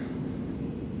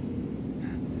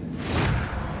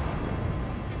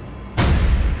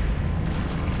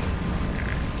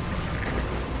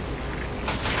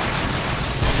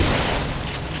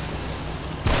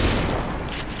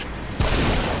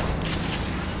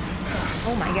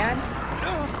 Oh my god.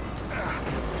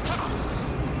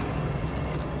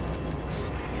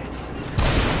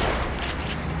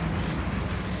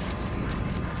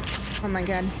 Oh my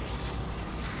god.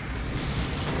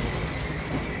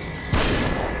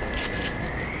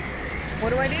 What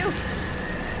do I do?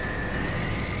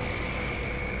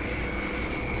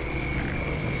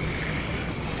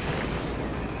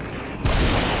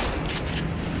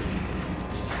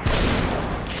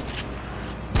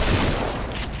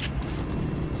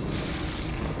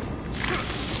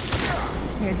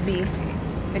 Here's B.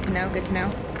 Good to know, good to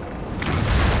know.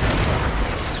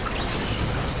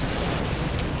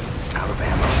 Out of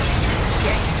ammo.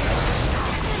 Yeah.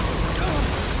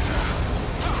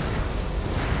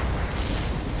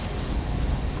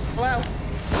 Hello?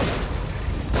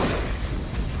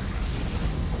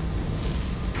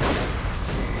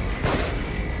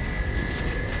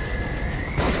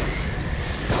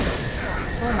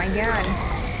 Oh my god.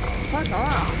 Fuck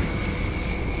off.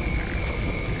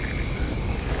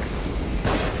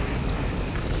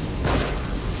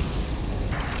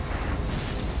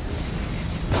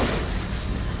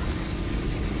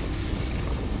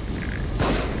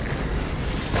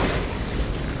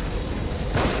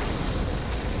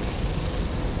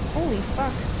 Holy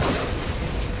fuck.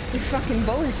 These fucking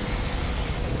bullets.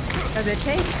 Does it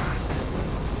take?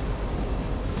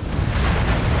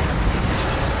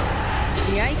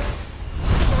 Yikes.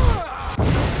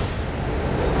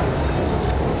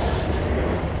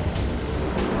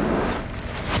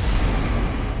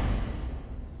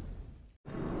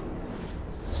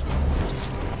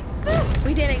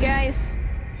 We did it, guys.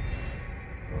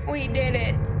 We did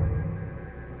it.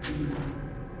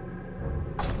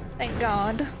 Thank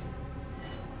God.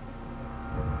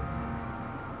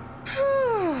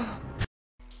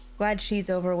 Glad she's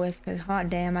over with, because hot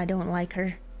damn, I don't like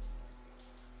her.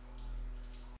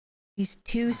 She's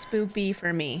too spoopy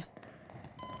for me.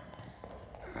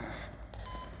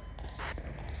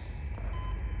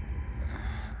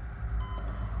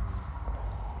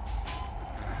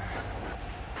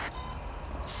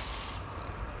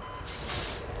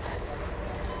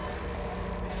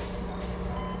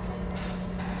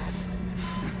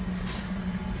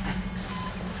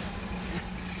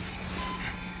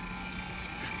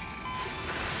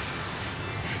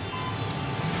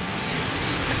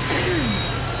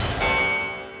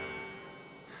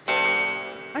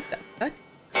 What the fuck?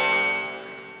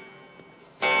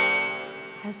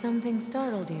 Has something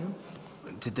startled you?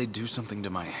 Did they do something to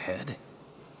my head?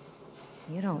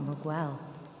 You don't look well.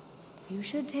 You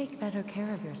should take better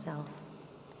care of yourself.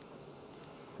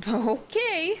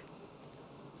 Okay.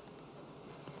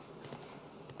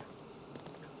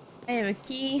 I have a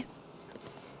key.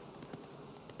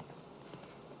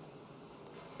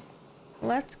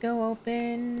 Let's go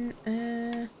open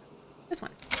this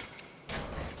one.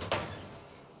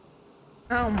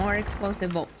 Oh, more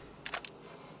explosive bolts.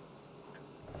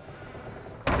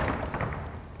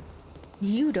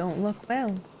 You don't look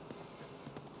well.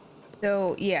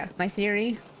 So, yeah, my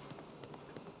theory.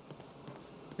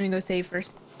 I'm gonna go save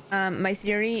first. My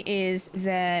theory is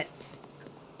that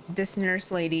this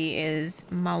nurse lady is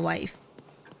my wife.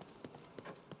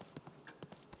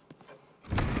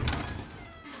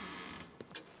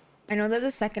 I know that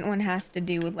the second one has to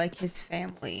do with like his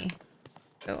family.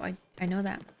 So I know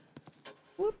that.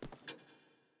 Whoop.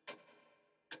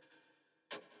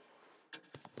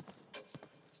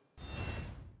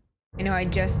 I know I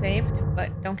just saved,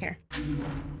 but don't care.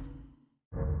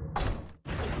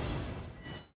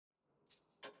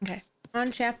 Okay,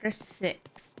 on chapter 6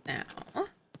 now.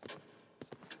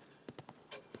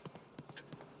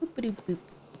 Boop-a-doop boop.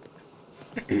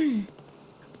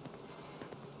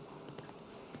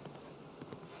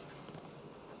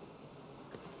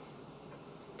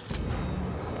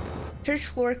 Church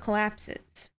floor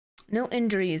collapses. No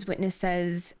injuries, witness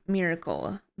says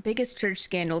miracle. Biggest church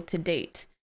scandal to date.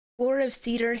 Floor of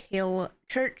Cedar Hill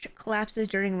Church collapses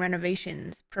during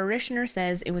renovations. Parishioner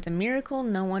says it was a miracle,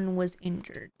 no one was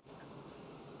injured.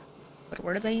 But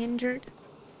were they injured?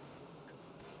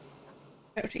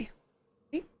 Oh, gee.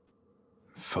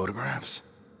 Photographs?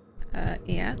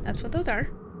 Yeah, that's what those are.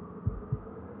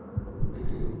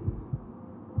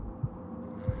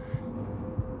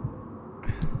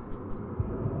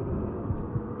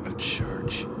 A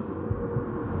church.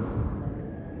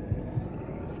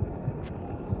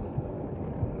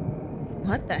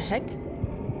 What the heck?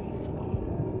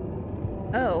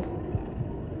 Oh.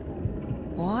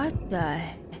 What the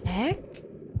heck?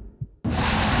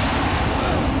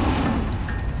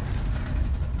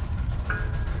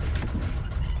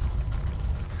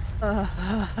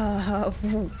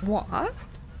 What?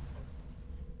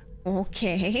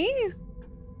 Okay.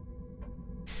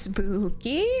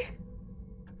 Spooky.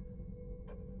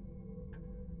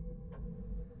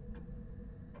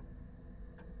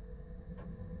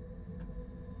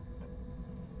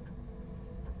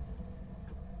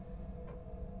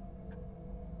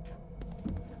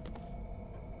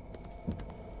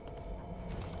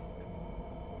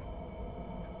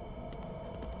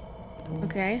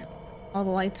 Okay. All the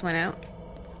lights went out.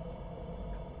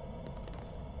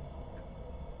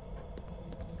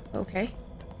 Okay.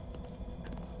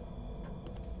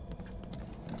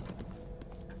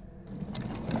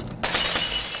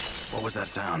 What was that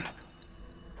sound?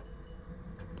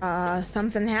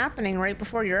 Something happening right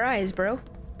before your eyes, bro.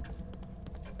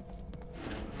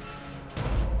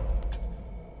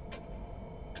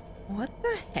 What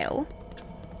the hell?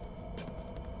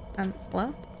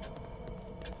 Hello?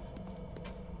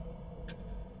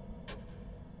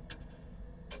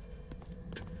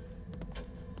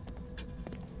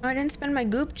 Oh, I didn't spend my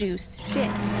goop juice. Shit.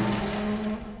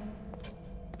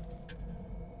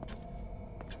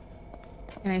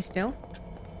 Can I still?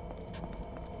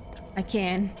 I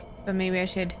can, but maybe I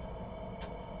should.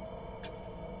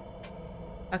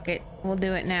 Fuck it. We'll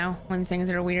do it now when things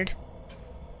are weird.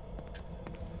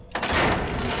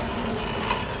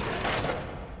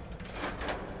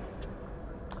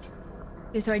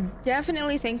 Okay, so I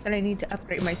definitely think that I need to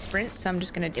upgrade my sprint, so I'm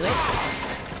just gonna do it.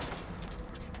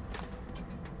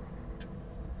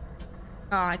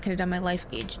 Oh, I could have done my life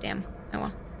gauge, damn. Oh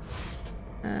well.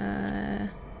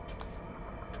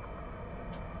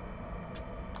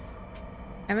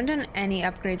 I haven't done any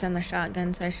upgrades on the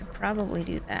shotgun, so I should probably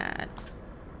do that.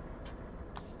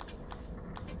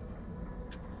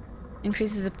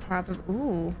 Increases the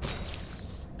ooh.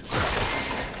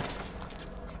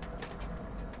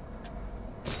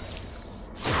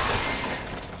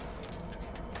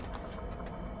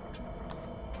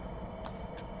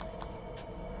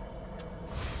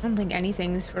 I don't think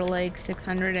anything's for like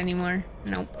 600 anymore.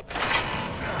 Nope.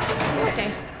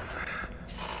 Okay.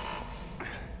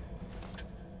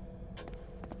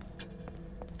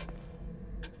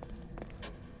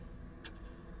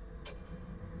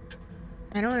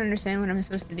 I don't understand what I'm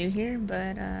supposed to do here,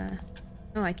 but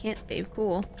oh, I can't save.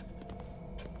 Cool.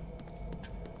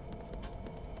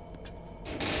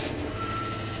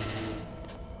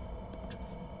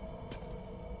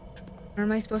 Where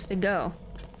am I supposed to go?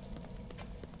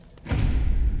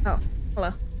 Oh,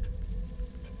 hello.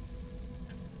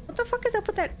 What the fuck is up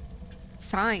with that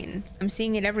sign? I'm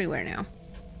seeing it everywhere now.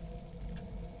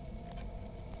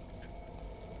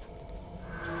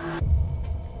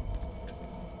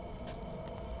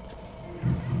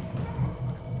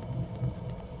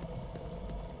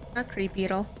 Not creepy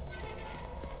at all.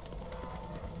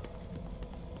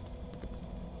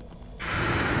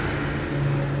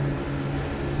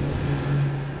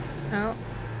 Oh.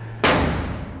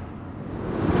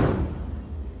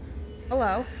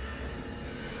 Hello.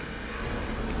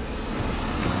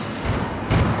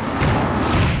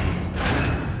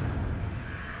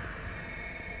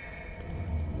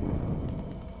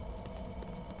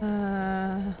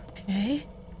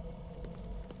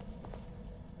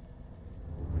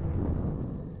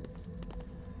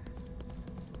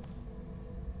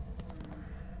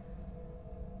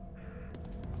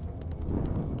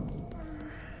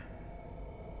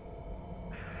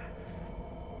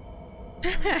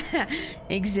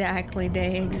 Exactly,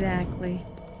 Day, exactly.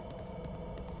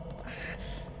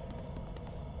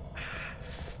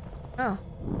 Oh,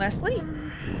 Leslie?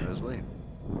 Leslie?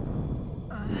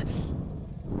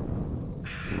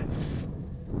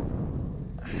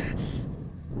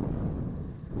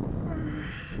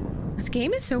 This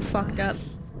game is so fucked up.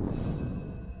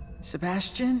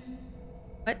 Sebastian?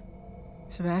 What?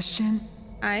 Sebastian?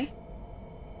 Hi?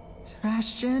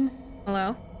 Sebastian?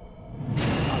 Hello?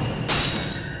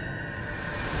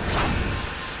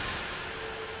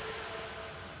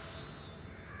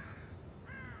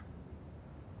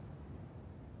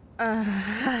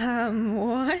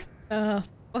 What the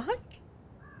fuck?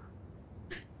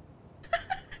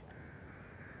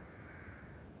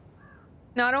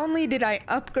 Not only did I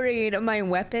upgrade my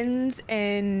weapons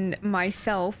and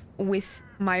myself with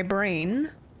my brain,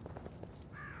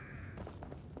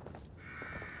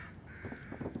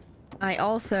 I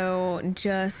also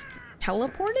just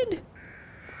teleported?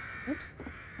 Oops.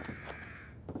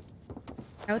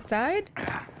 Outside?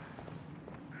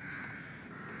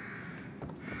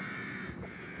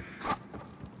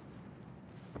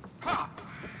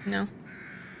 No.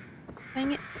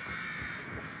 Dang it.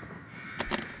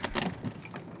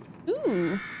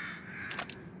 Ooh.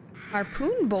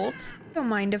 Harpoon bolt? Don't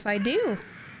mind if I do.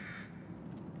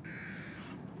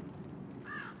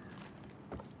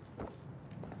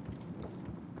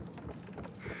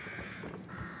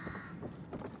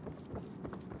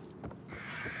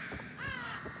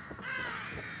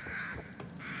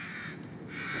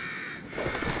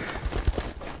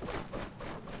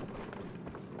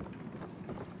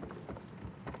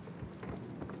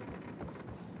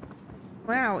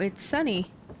 Wow, it's sunny.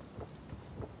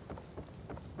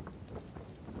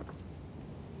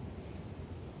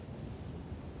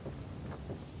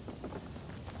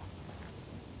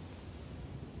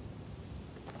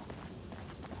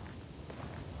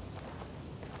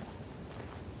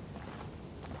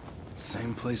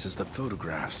 Same place as the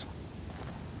photographs.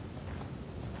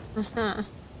 Uh-huh.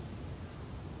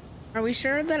 Are we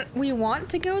sure that we want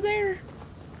to go there?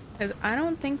 Because I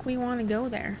don't think we want to go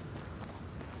there.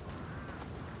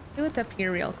 See what's up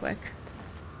here real quick.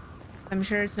 I'm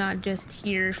sure it's not just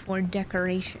here for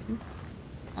decoration.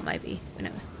 Well, might be. Who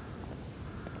knows?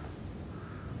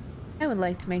 I would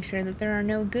like to make sure that there are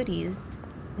no goodies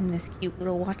in this cute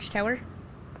little watchtower.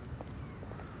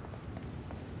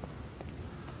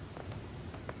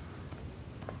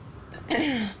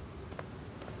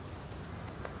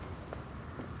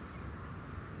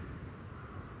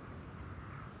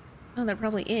 Oh, there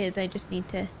probably is. I just need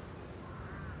to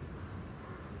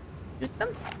do some.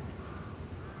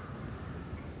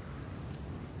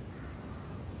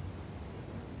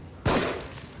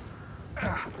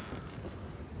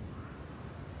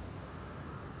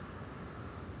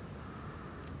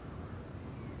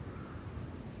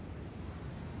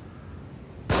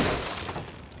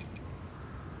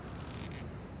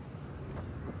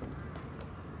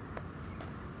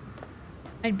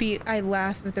 I'd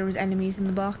laugh if there was enemies in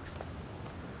the box.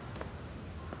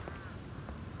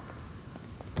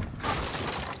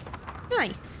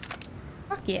 Nice.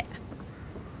 Fuck yeah.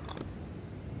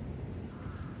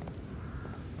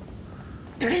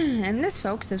 And this,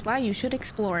 folks, is why you should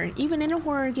explore, even in a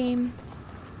horror game.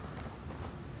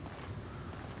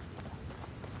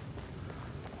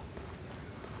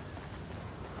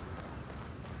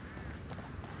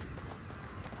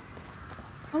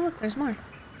 Oh look, there's more.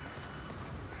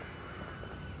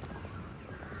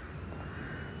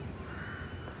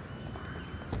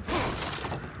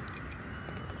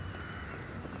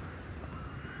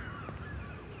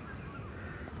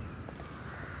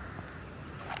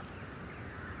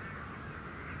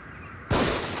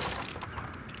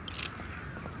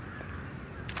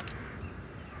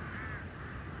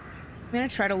 I'm gonna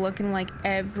try to look in like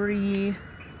every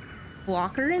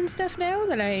locker and stuff now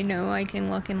that I know I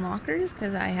can look in lockers,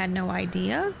 because I had no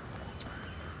idea.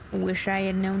 Wish I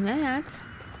had known that.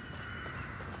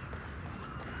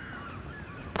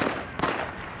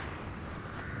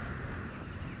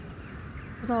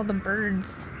 With all the birds.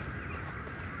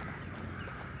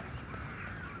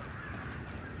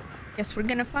 Guess we're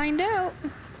gonna find out.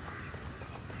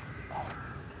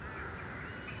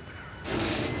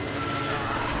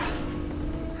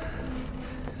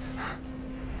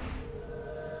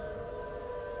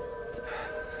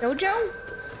 Jojo?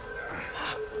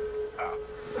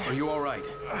 Are you all right?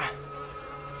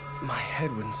 My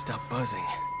head wouldn't stop buzzing.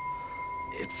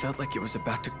 It felt like it was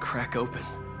about to crack open.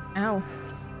 Ow.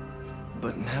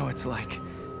 But now it's like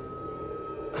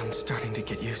I'm starting to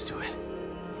get used to it.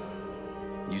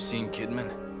 You seen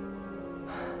Kidman?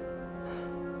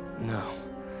 No.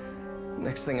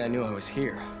 Next thing I knew, I was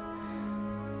here.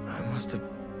 I must have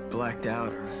blacked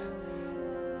out, or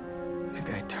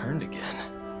maybe I turned again.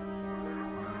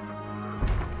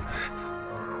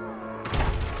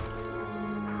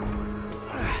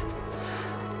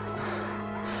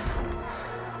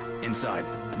 Inside.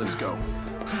 Let's go.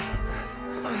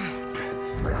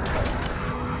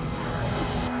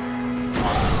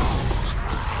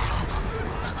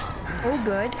 Oh,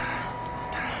 good.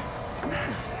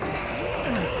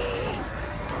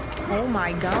 Oh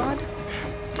my god.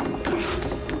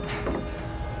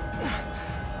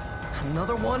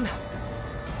 Another one?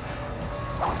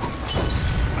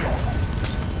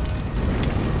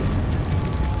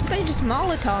 They just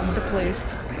Molotov'd the place.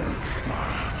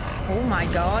 Oh my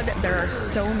god, there are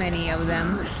so many of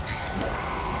them.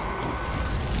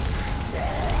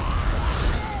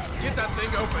 Get that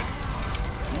thing open.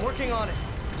 I'm working on it.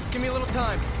 Just give me a little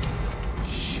time.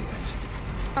 Shit.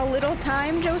 A little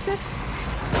time, Joseph?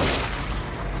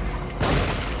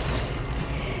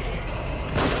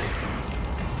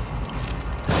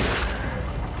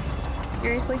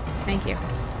 Seriously? Thank you.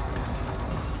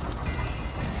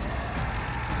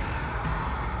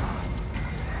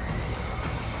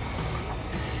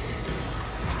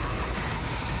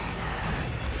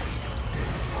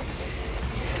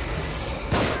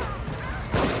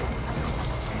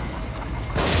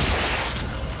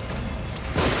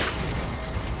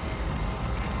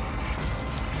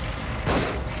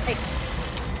 Hey.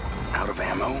 Out of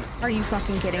ammo? Are you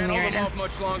fucking kidding me right Can't now? hold off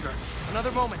much longer.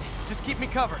 Another moment. Just keep me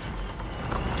covered.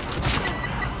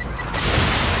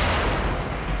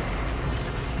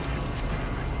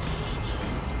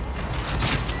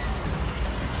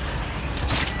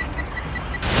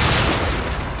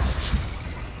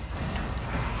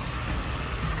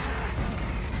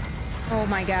 Oh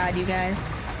my god, you guys.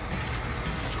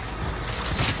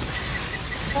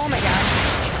 Oh my god.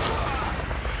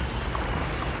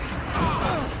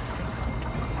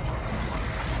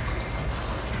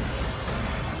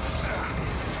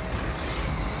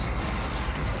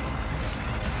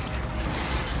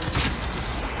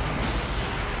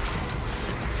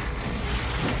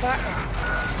 What?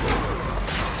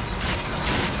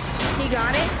 He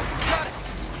got it? Got it.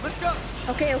 Let's go.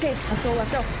 Okay, okay. Let's go,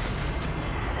 let's go.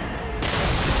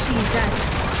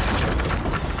 Jesus.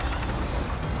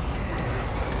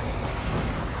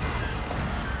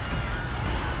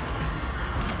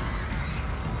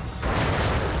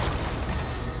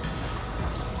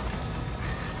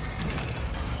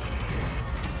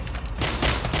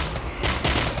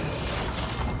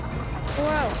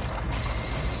 Whoa.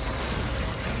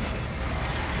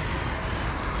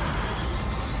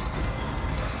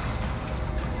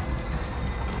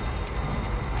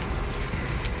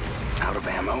 Out of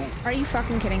ammo? Are you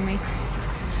fucking kidding me?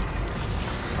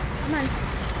 Come on.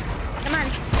 Come on.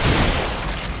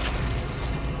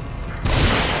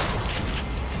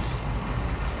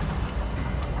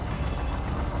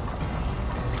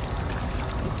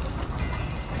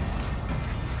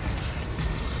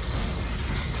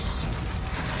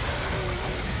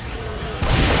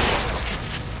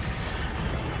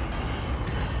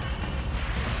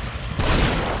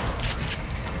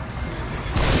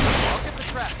 I'll get the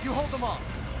trap. You hold them off.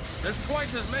 There's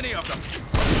twice as many of them.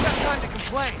 You've got time to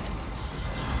complain.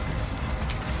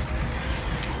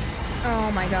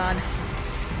 Oh my god.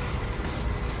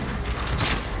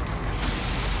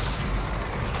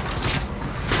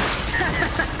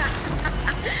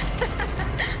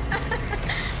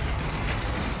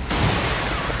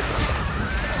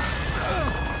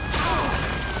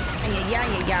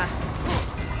 Yeah.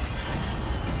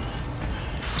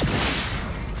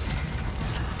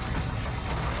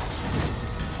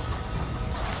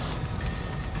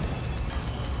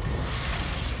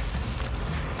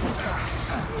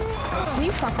 Can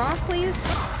you fuck off, please?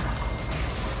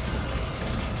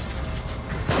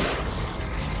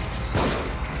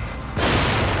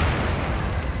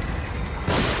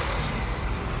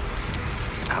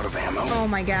 Out of ammo? Oh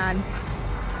my god.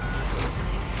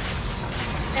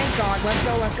 Thank god. Let's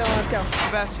go, let's go, let's go.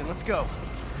 Sebastian, let's go.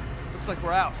 Looks like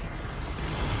we're out.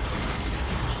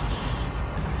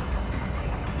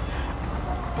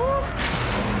 Woo.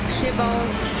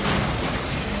 Shitballs.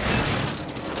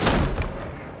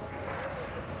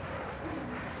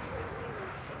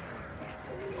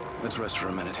 Let's rest for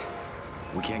a minute.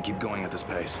 We can't keep going at this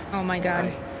pace. Oh my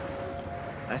god.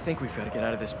 I think we've got to get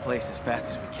out of this place as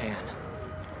fast as we can.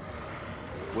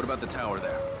 What about the tower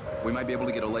there? We might be able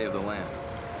to get a lay of the land.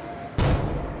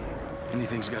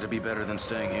 Anything's got to be better than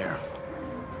staying here.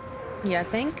 Yeah, I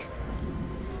think.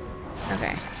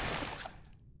 Okay.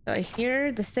 So I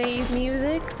hear the save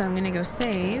music, so I'm gonna go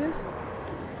save.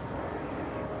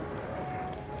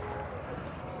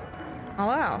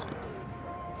 wow.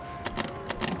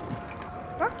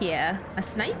 Fuck yeah, a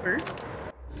sniper.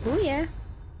 Ooh yeah.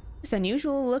 This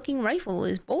unusual looking rifle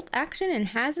is bolt action and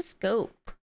has a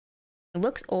scope. It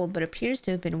looks old but appears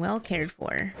to have been well cared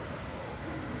for.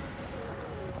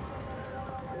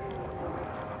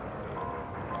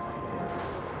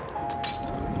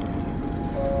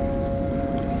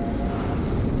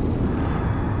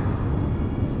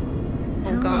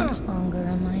 Oh god. How much longer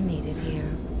am I needed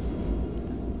here?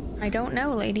 I don't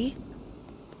know, lady.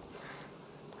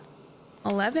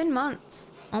 11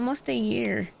 months. Almost a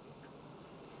year.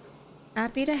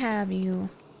 Happy to have you.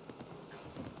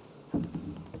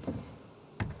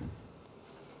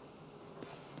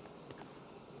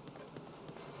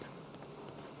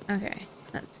 Okay,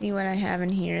 let's see what I have in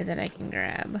here that I can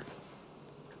grab.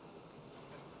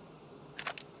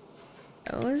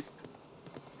 Those.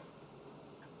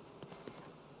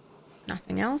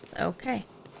 Nothing else? Okay.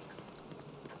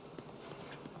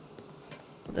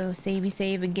 We'll go savey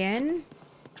save again.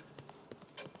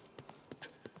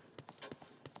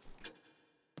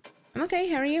 I'm okay,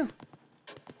 how are you?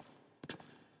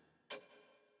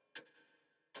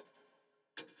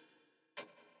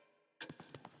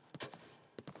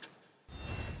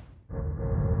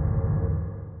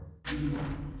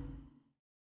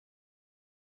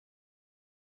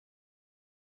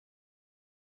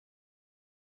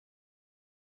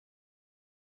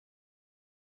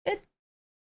 Good.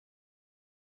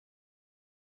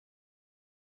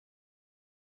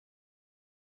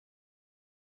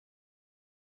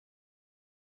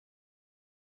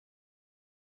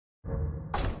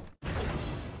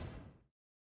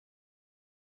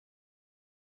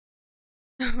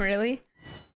 Really?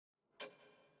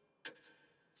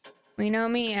 We know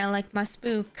me, I like my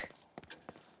spook.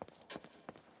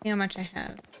 See how much I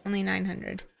have. Only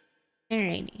 900.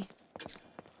 180.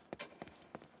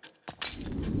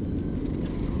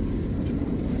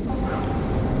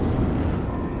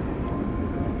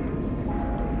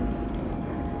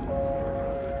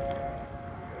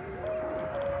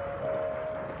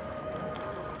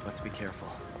 Let's be careful.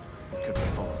 It could be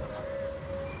full of them.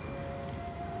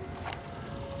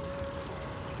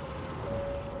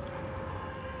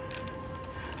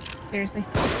 Seriously.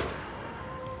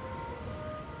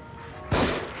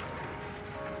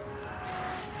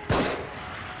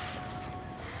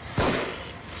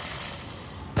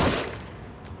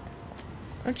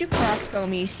 Don't you crossbow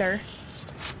me, sir.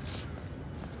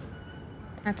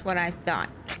 That's what I thought.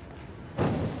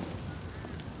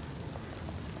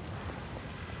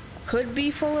 Could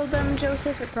be full of them,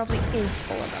 Joseph. It probably is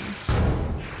full of them.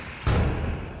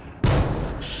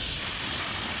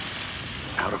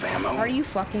 Out of ammo? Are you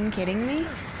fucking kidding me?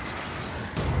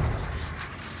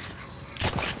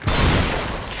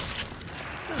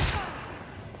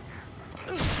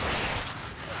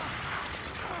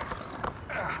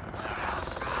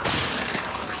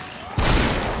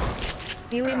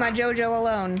 You leave my JoJo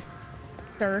alone,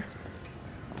 sir.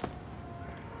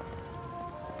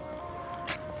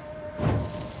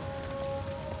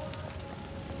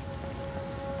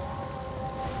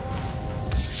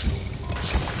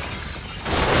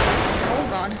 Oh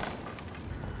god.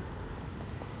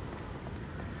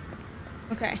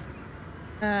 Okay.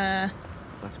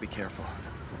 Let's be careful.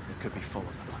 It could be full of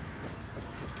them.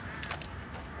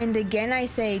 And again I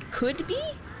say could be?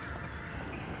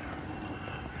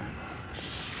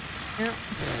 Yeah.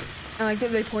 I like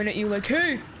that they point at you like,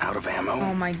 hey! Out of ammo?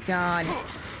 Oh my god.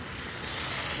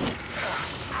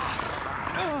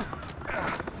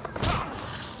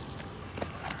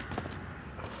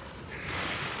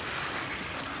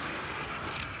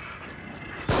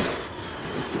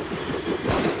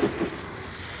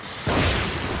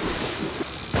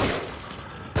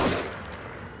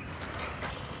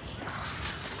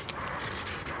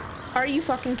 Are you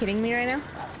fucking kidding me right now?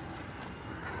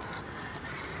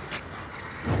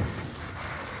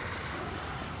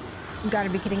 You gotta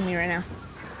be kidding me right now.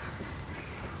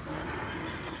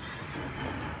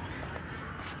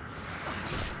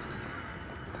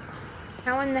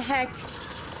 How in the heck?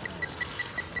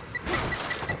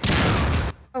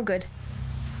 Oh, good.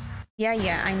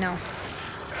 Yeah, I know.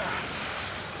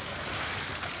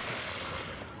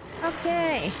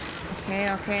 Okay.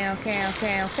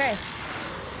 Okay.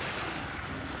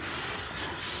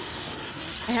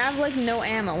 I have, like, no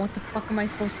ammo. What the fuck am I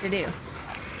supposed to do?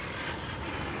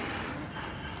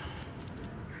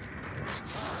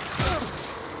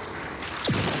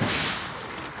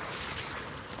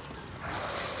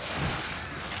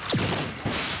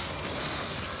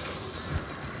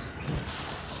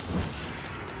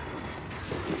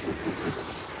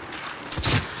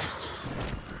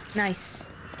 Nice.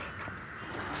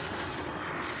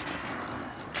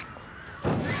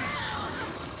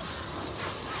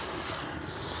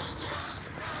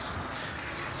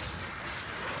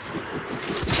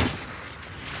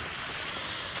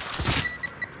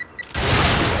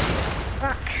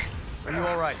 Are you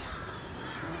all right?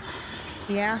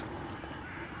 Yeah.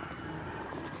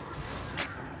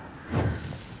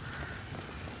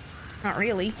 Not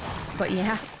really, but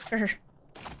yeah, sure.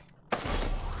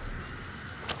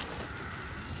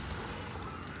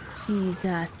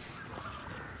 Jesus.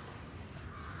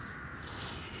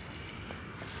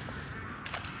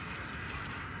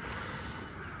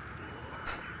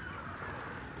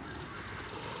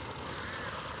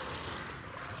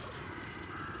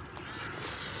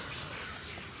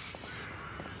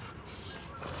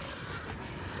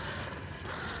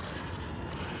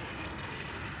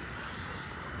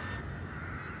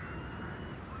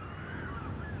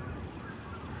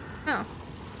 Oh,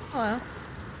 hello.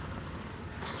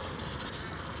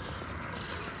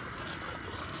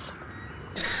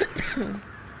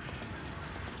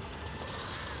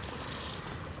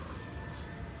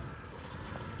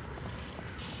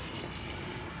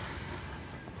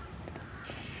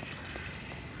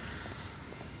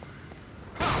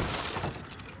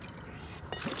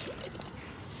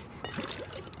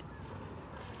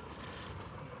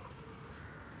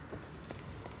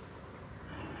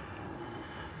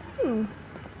 Ooh.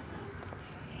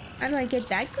 How do I get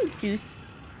that goop juice?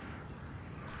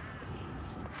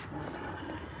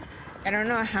 I don't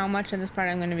know how much of this part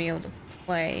I'm going to be able to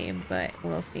play, but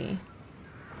we'll see.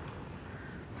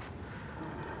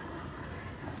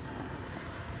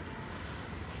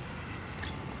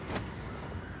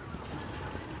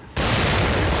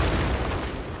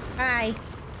 Hi.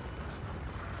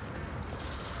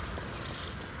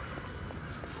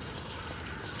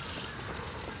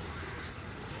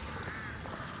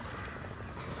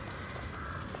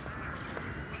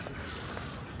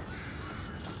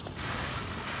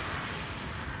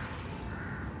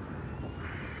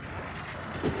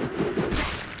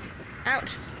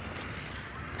 Ouch.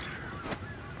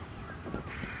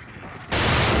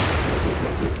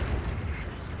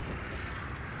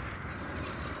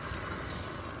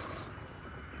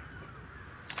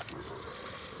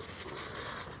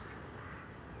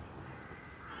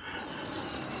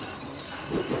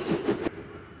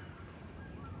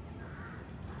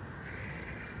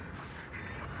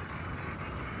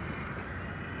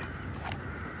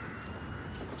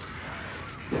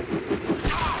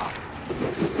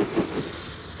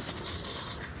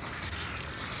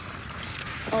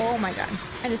 Oh my god,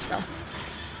 I just fell.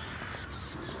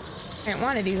 I didn't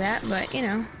want to do that, but you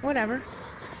know, whatever.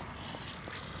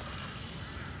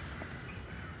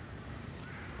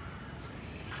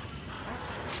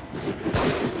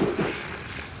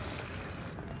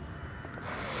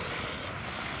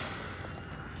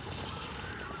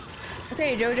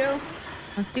 Okay, Jojo,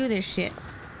 let's do this shit.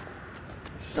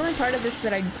 The only part of this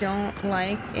that I don't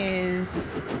like is...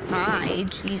 Hi,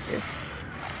 Jesus.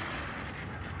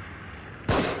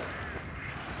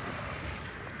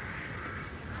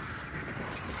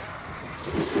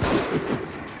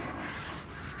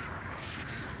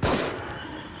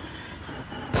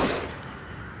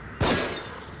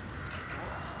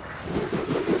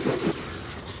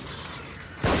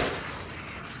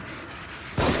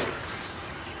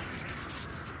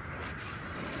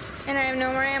 And I have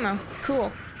no more ammo.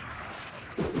 Cool.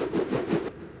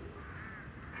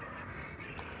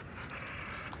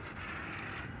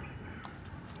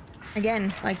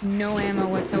 Again, like no ammo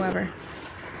whatsoever.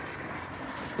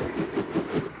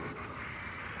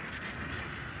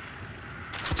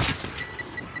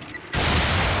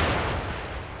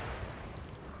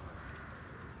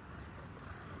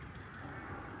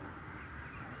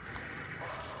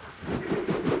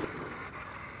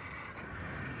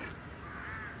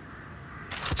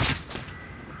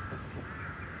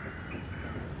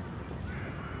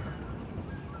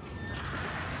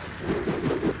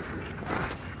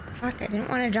 Fuck, I didn't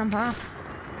want to jump off.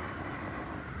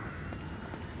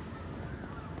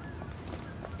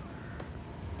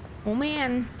 Oh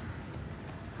man.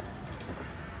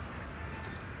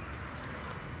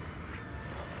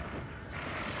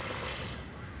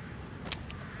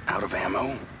 Out of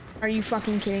ammo? Are you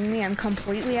fucking kidding me? I'm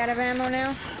completely out of ammo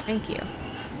now? Thank you.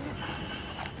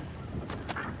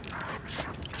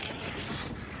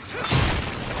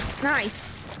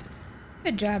 Nice.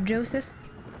 Good job, Joseph.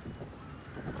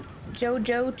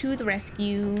 Jojo to the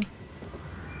rescue.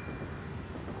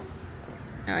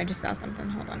 Oh, I just saw something.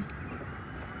 Hold on.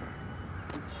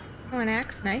 Oh, an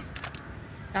axe. Nice.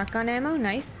 Shotgun ammo.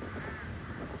 Nice.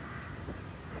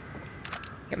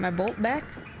 Get my bolt back.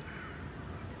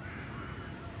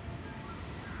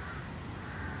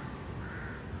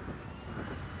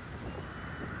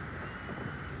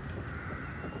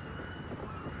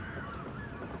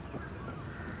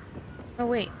 Oh,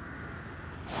 wait.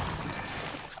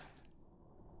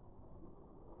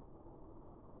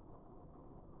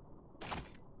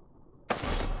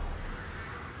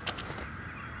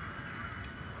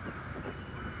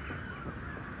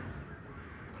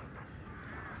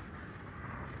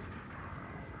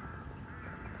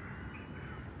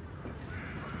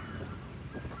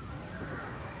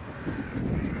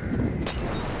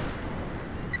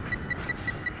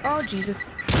 Oh, Jesus.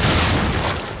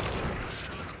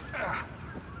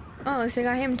 Oh, at least I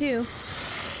got him too.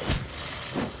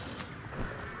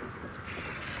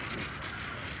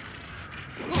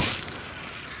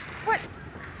 What?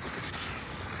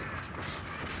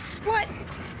 What?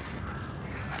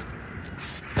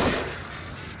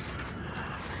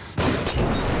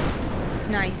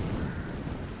 Nice.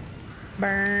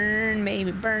 Burn,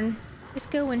 baby, burn.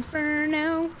 Disco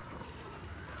Inferno.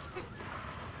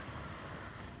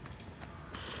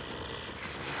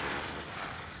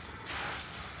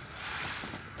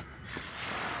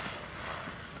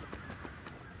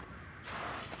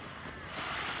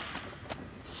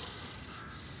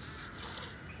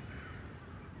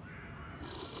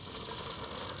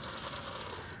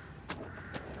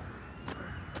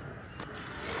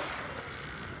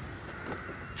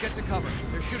 Get to cover.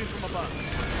 They're shooting from above.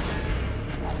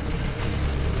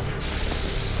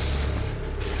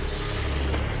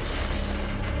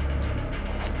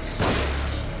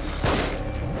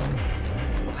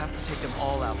 We'll have to take them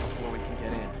all out before we can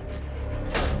get in.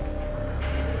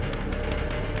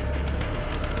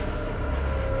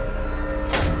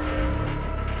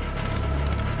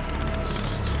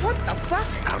 What the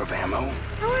fuck? Out of ammo?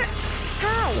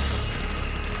 How?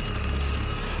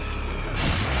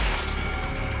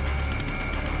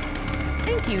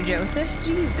 Thank you, Joseph.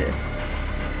 Jesus.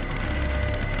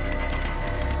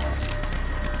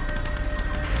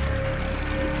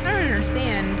 I don't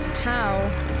understand how.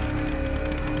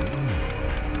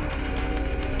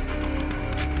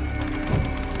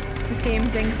 This game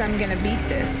thinks I'm gonna beat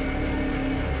this.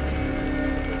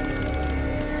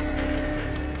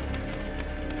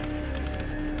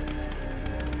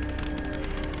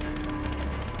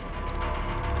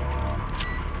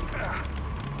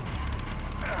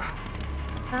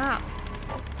 Stop.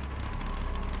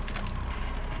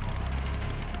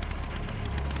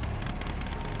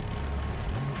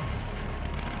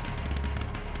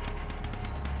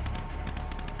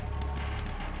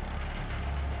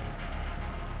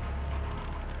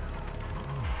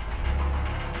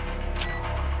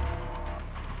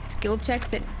 Skill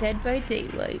checks at Dead by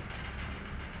Daylight.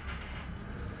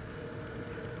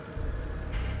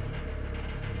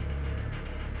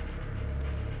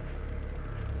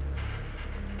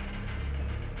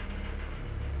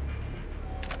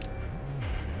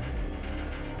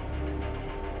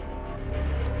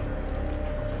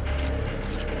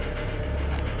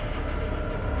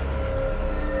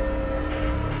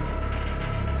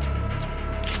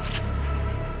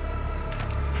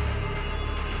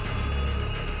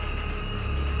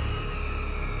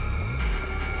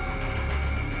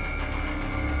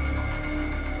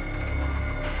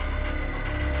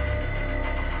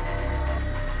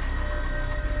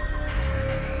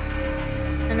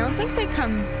 I don't think they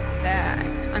come back.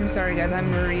 I'm sorry guys,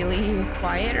 I'm really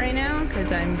quiet right now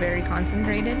because I'm very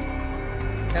concentrated.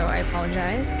 So I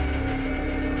apologize.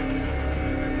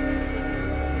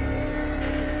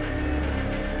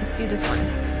 Let's do this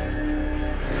one.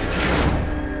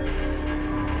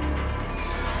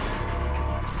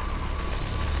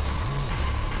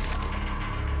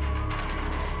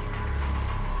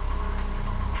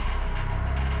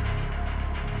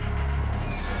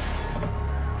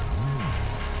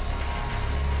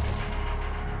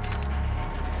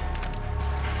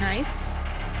 Nice.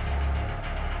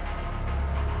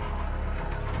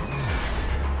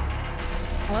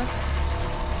 Hello?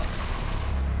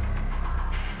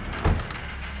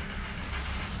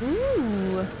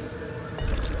 Ooh.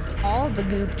 All the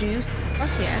goop juice.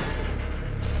 Fuck yeah.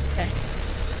 Okay.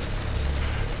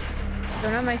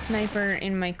 Don't have my sniper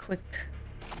in my quick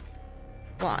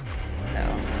slots,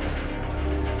 though.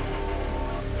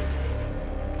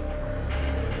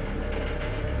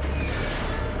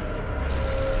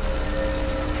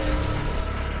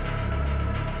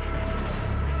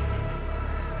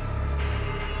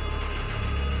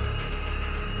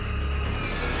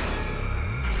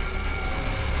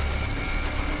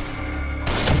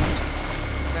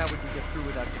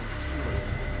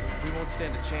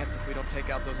 Stand a chance if we don't take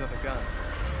out those other guns.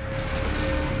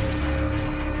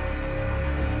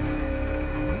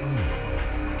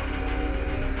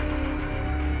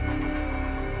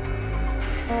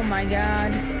 Oh my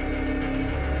god.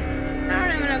 I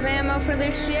don't have enough ammo for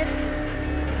this shit.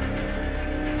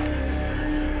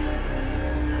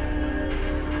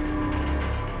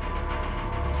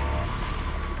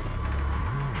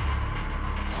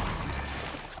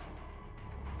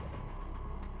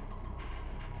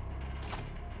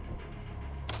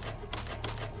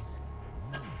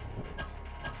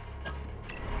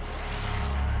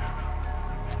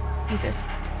 Jesus.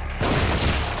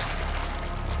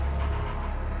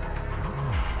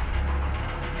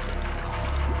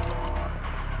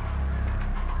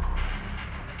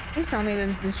 Please tell me that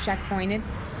this is checkpointed.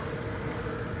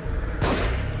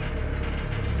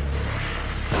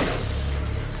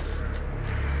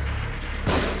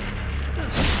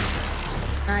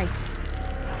 Nice.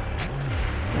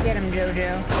 Get him,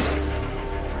 Jojo.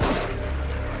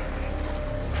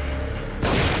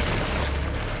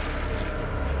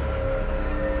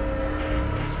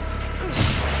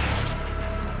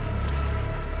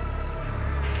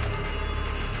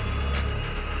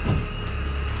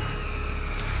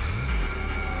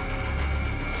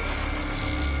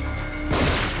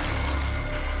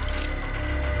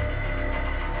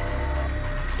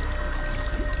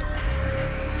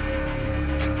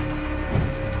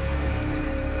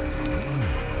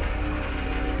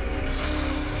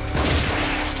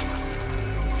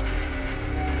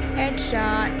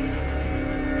 Headshot.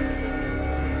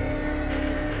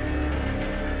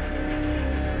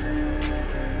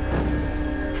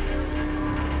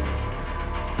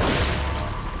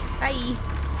 Bye.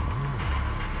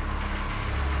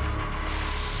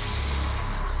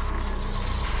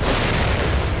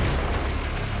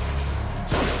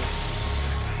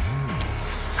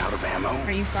 Out of ammo?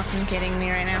 Are you fucking kidding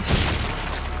me right now?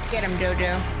 Get him,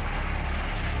 Jojo.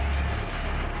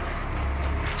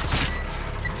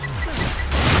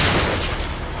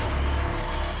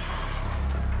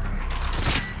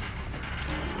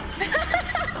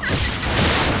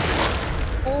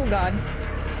 Oh god.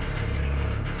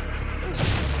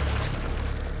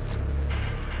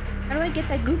 How do I get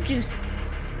that goop juice?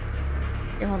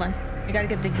 Here, hold on. I gotta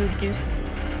get the goop juice.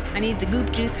 I need the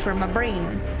goop juice for my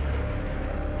brain.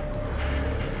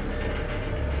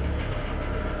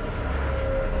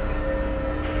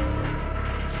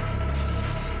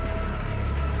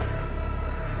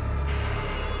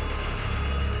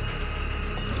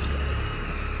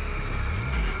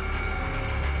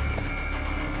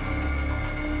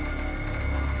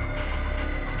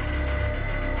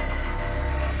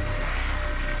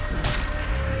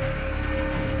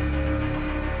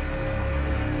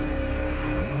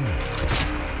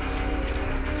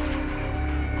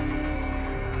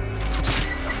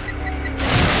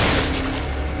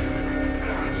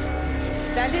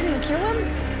 That didn't kill him?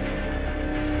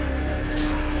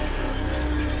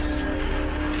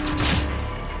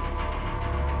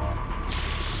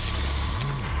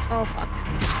 Oh, fuck.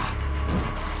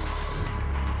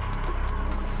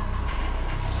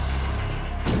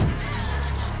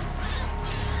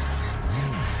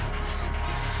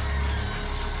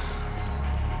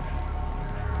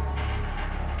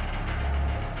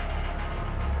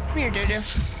 Come here,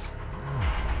 Jojo.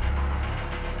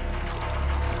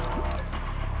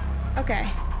 Okay.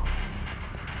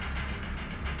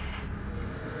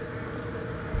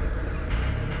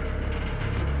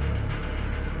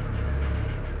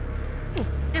 Ooh,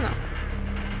 ammo.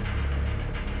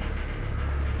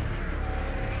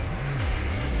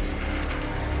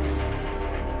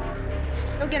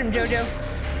 Go get him, Jojo.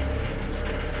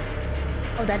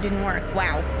 Oh, that didn't work.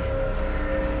 Wow.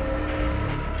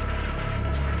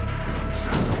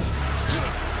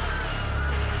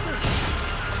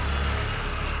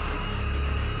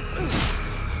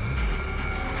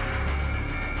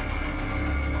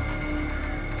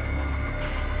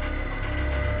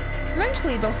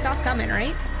 Eventually they'll stop coming,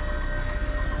 right?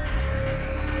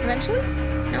 Eventually?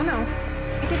 No, no.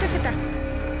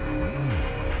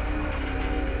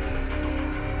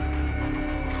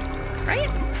 Right?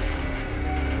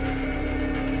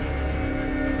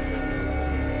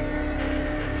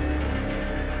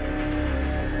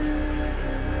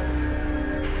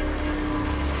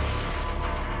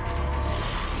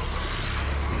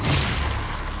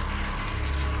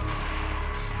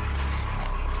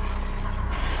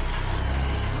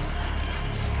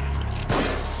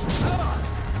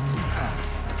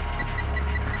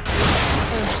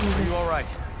 Are you all right?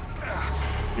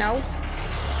 No.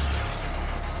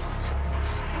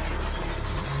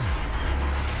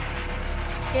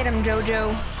 Get him,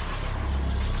 Jojo.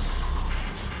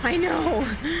 I know.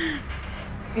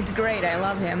 It's great. I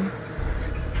love him.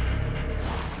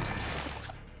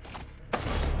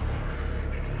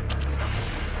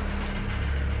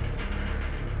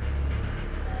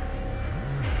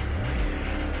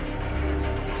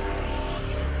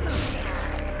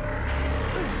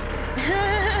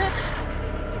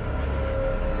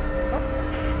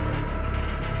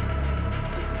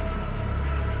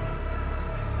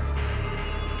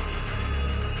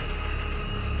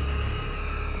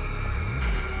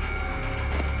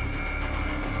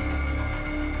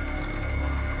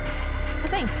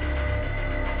 Thanks.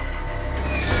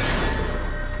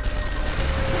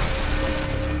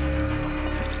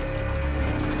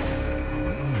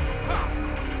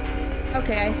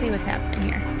 Okay, I see what's happening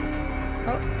here.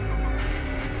 Oh.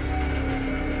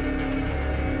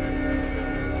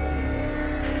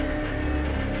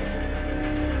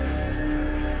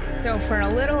 So for a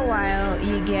little while,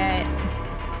 you get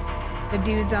the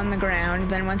dudes on the ground.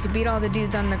 Then once you beat all the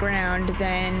dudes on the ground,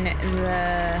 then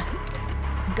the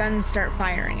guns start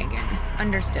firing again.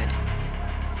 Understood.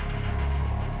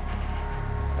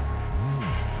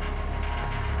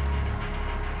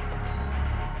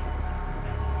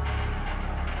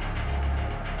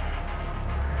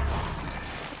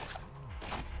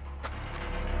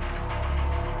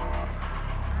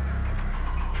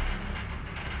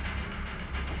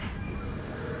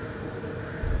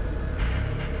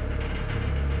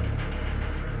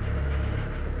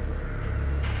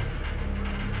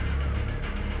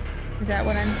 Is that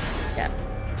what I'm... Yep.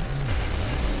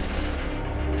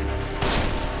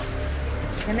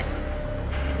 Damn it.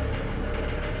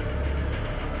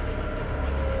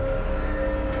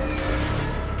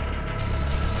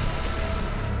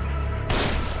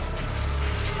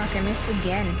 Fuck, I missed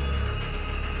again.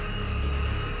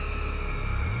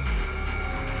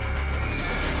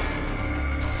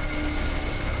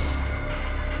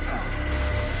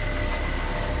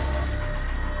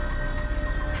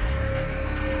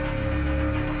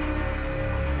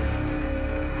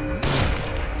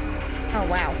 Oh,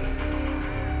 wow.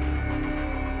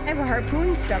 I have a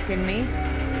harpoon stuck in me.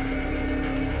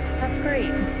 That's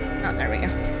great. Oh, there we go.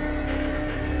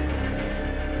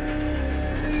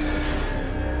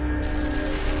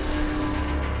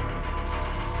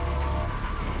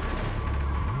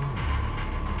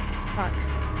 Fuck.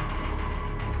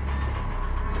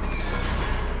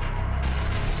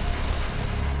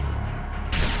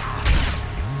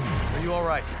 Are you all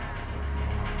right?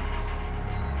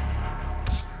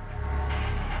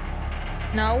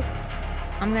 No,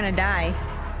 I'm gonna die.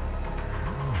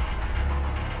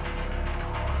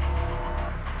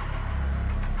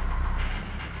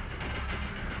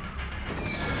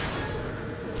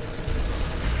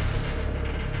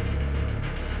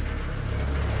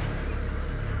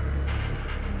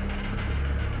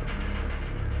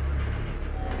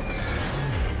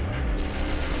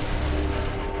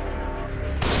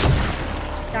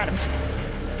 Got him.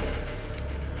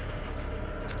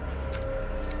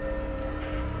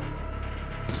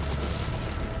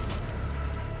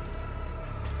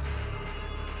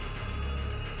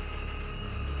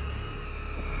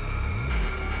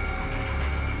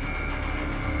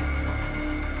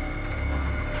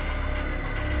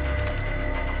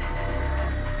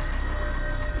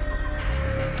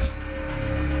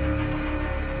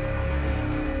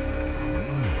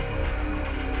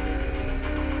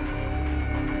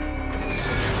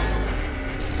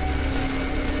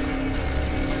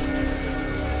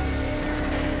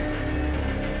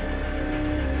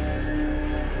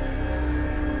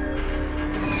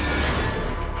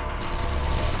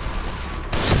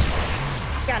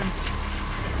 Got him.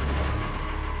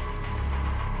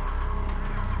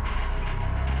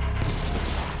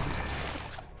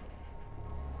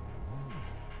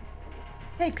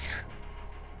 Thanks.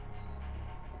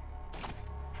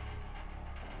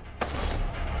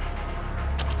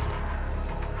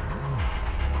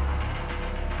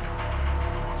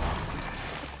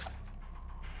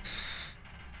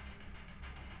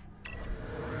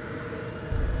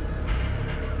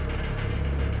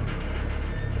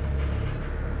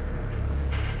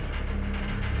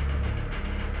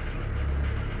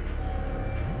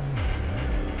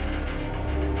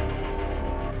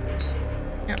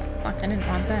 Fuck, I didn't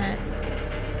want that.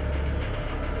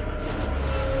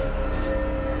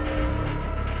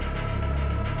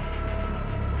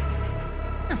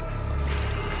 Oh.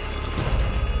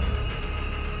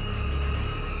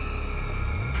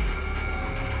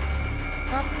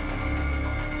 Well,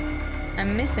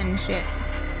 I'm missing shit.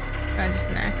 Oh, just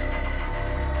an axe.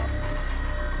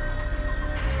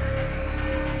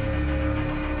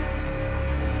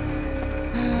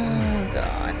 Oh,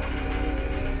 God.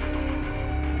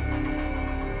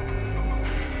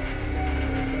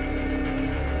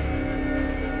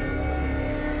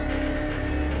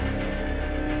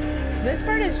 This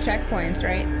part is checkpoints,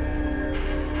 right?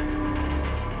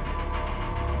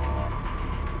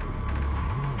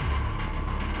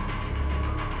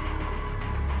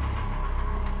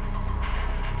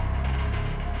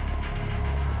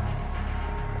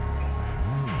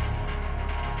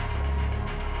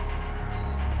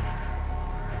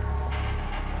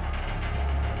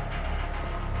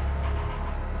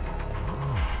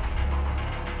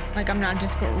 Like, I'm not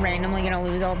just randomly gonna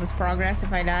lose all this progress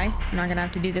if I die. I'm not gonna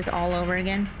have to do this all over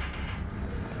again.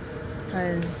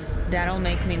 Because that'll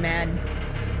make me mad.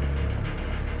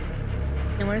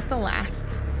 And where's the last?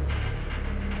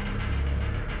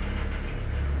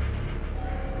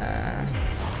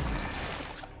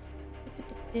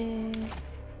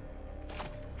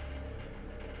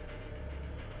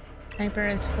 Sniper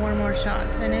has 4 more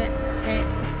shots in it. Okay.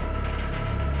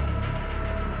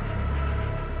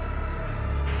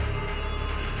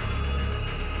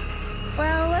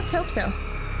 Well, let's hope so.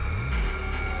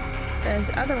 Because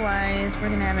otherwise, we're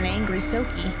gonna have an angry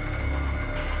Soki.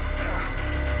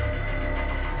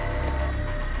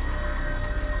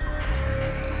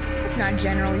 It's not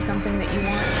generally something that you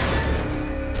want.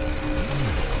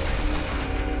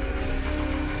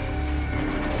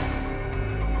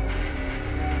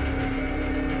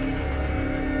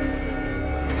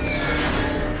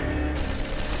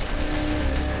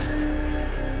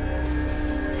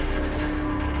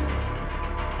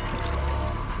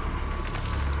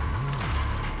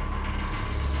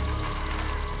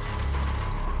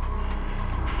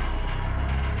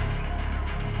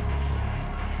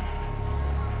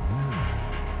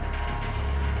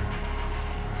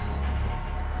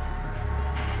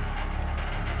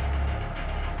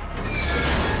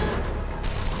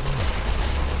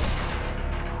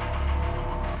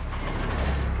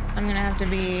 I'm gonna have to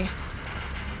be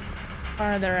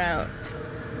farther out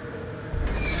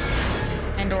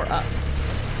and or up.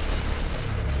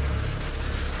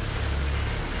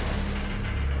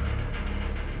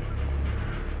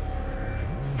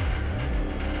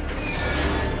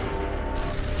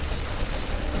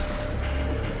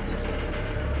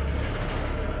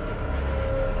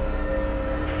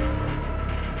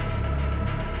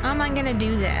 How am I gonna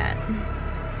do that?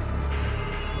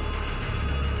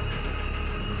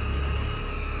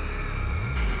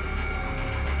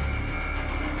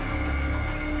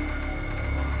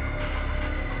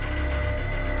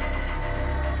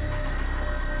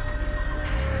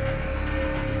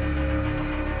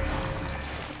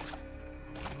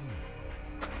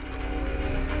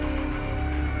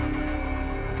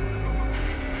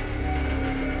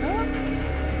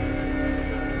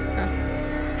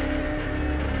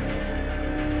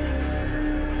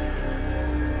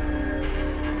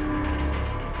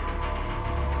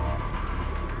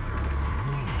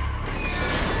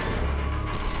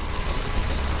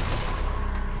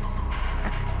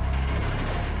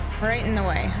 Right in the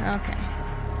way. Okay.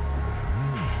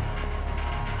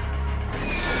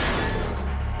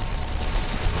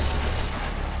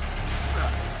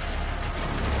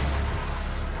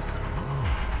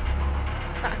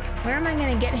 Fuck. Where am I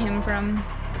gonna get him from?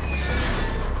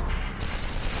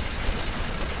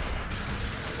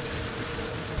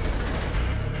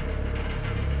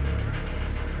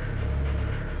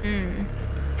 Hmm.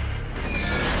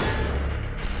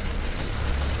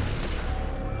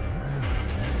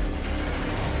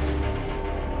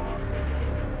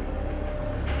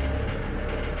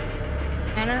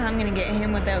 I don't know how I'm gonna get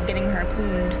him without getting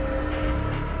harpooned.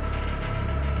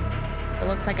 It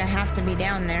looks like I have to be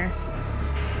down there.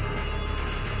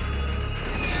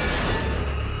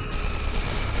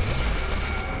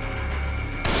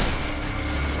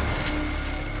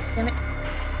 Damn it.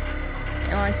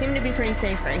 Well, I seem to be pretty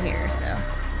safe right here, so.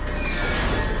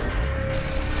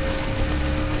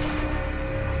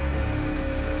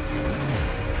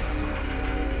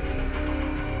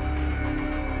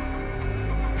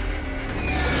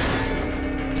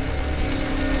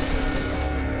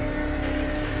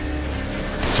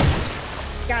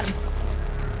 Got him.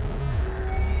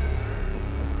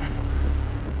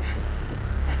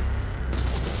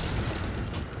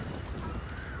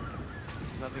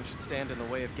 Nothing should stand in the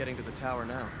way of getting to the tower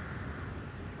now.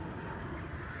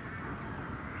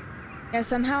 Yeah,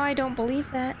 somehow I don't believe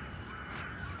that.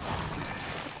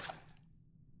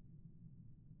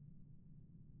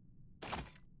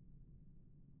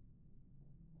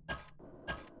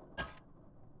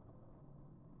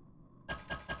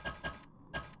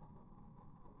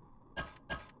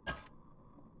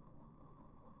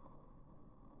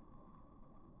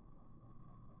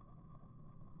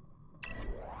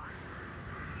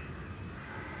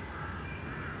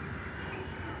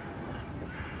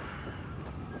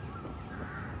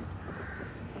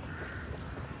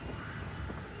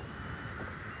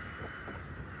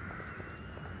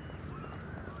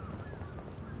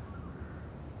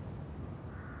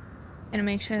 Gonna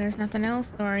make sure there's nothing else.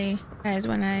 Sorry, guys,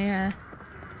 when I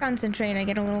concentrate, I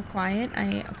get a little quiet.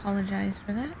 I apologize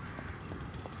for that.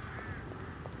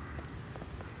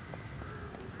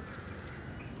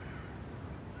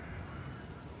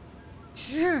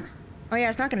 Oh yeah,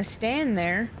 it's not gonna stand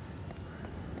there.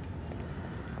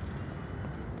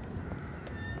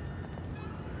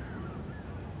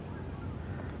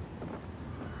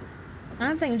 I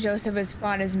don't think Joseph has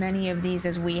fought as many of these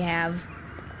as we have.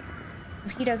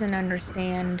 He doesn't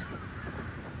understand.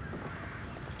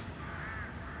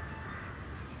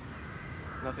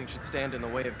 Nothing should stand in the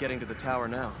way of getting to the tower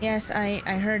now. Yes, I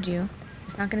heard you.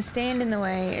 It's not gonna stand in the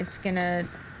way, it's gonna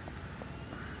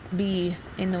be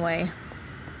in the way.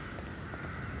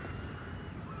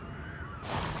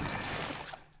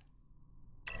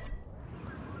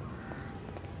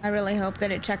 I really hope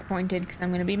that it checkpointed, because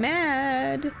I'm gonna be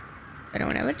mad. I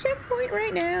don't have a checkpoint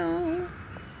right now.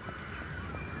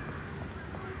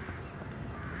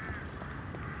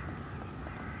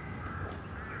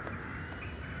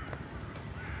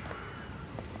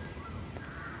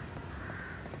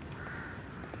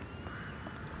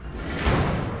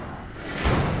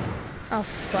 Oh,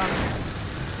 fuck.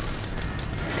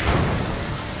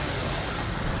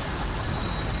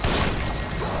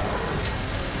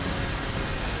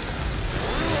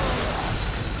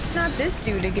 Not this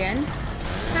dude again.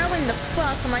 How in the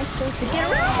fuck am I supposed to get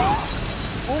around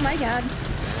this? Oh my god.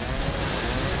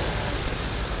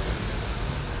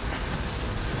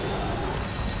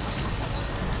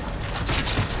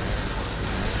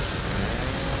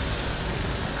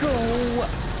 Go.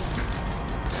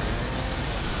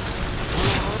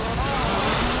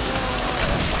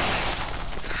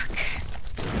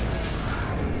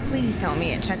 Please tell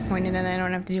me it checkpointed and I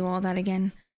don't have to do all that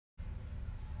again.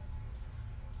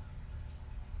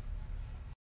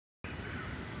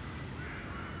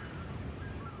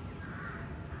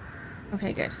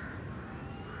 Okay, good.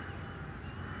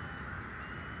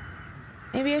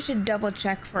 Maybe I should double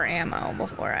check for ammo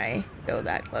before I go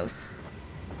that close.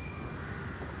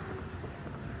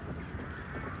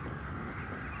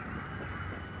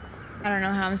 I don't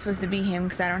know how I'm supposed to beat him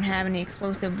because I don't have any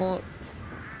explosive bolts.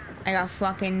 I got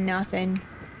fucking nothing.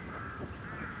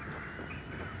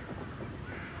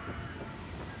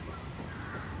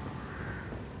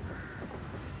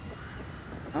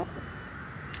 Oh.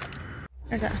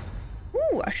 There's a...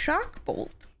 Ooh, a shock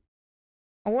bolt.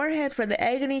 A warhead for the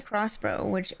agony crossbow,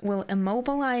 which will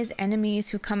immobilize enemies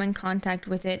who come in contact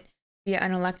with it via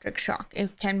an electric shock.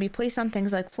 It can be placed on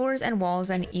things like floors and walls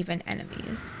and even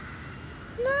enemies.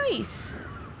 Nice!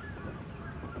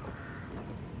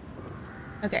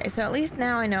 Okay, so at least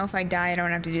now I know if I die I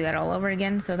don't have to do that all over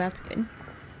again, so that's good.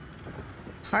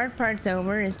 Hard part's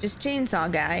over. It's just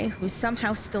Chainsaw Guy, who's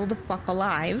somehow still the fuck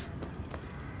alive.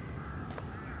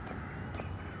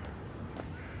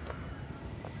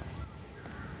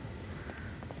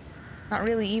 Not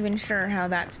really even sure how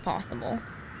that's possible.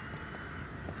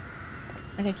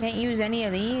 Like, I can't use any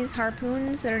of these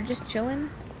harpoons that are just chilling?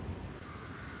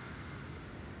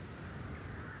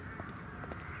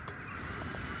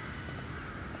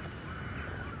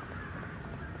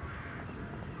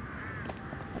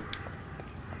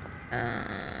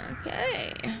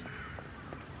 Okay.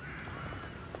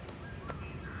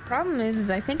 Problem is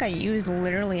I think I used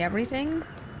literally everything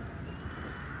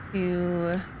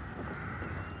to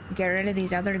get rid of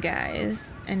these other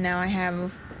guys, and now I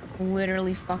have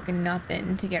literally fucking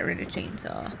nothing to get rid of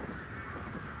Chainsaw.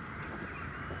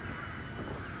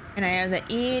 And I have the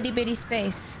itty bitty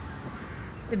space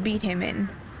to beat him in.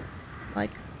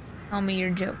 Like, tell me you're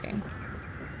joking.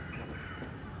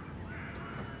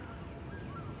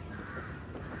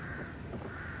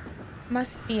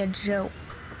 Must be a joke.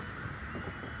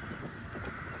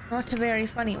 Not a very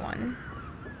funny one.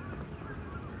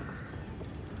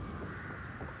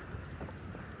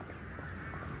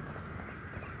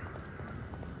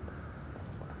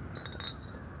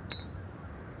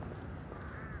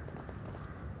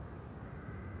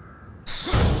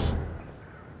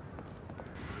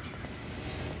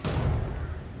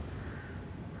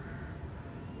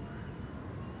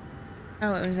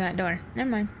 Oh, it was that door. Never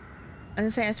mind. I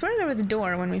was gonna say, I swear there was a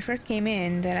door when we first came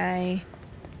in that I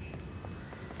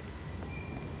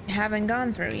haven't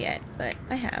gone through yet, but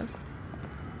I have.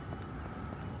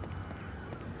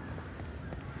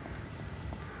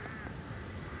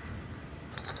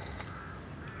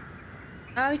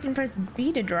 Oh, you can press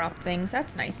B to drop things.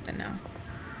 That's nice to know.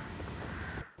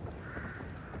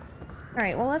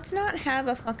 Alright, well, let's not have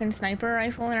a fucking sniper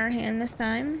rifle in our hand this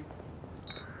time.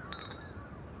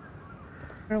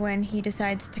 For when he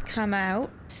decides to come out.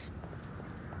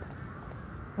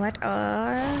 Let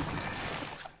us...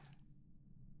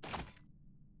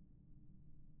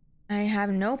 I have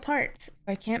no parts, so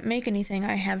I can't make anything.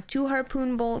 I have 2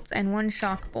 harpoon bolts and 1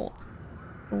 shock bolt.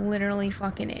 Literally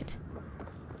fucking it.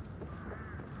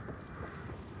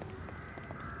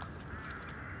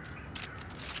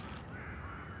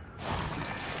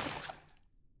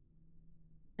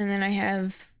 And then I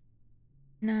have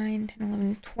 9, 10,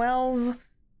 11, 12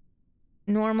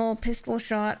 normal pistol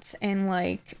shots and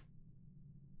like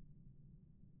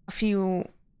a few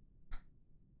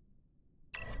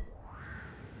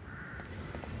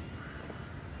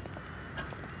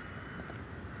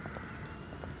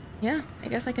Yeah, I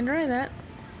guess I can try that.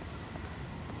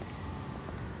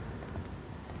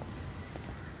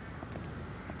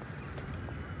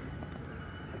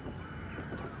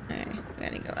 Okay, we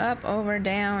gotta go up, over,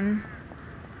 down.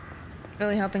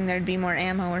 Really hoping there'd be more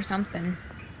ammo or something.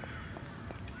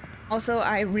 Also,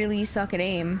 I really suck at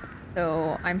aim,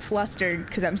 so I'm flustered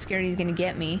because I'm scared he's gonna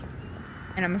get me.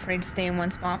 And I'm afraid to stay in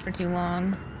one spot for too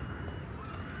long.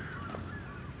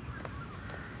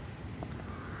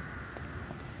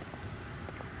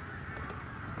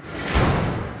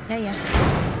 Yeah.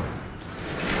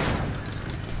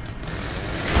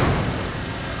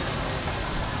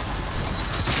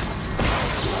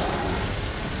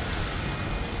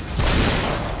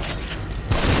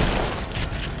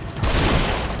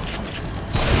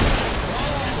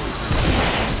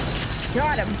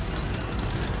 Got him.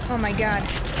 Oh my god.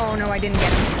 Oh no, I didn't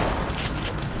get him.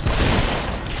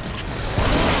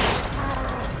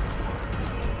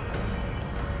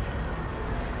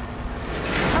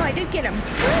 Oh, I did get him.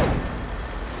 Woo!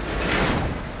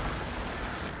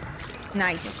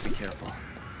 Nice. Be careful.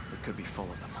 It could be full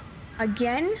of them.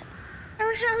 Again? I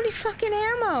don't have any fucking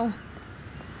ammo.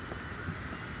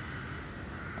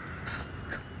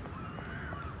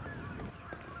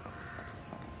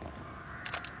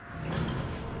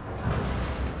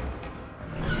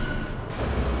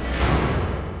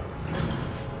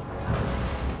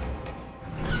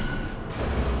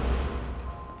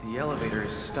 The elevator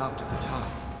is stopped at the top.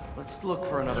 Let's look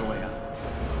for another way up.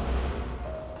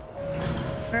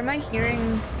 Where am I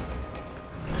hearing?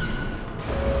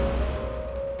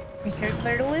 I hear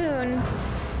Claire de Lune.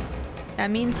 That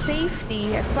means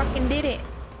safety. I fucking did it.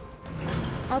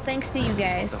 All thanks to you This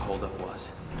guys. is what the holdup was.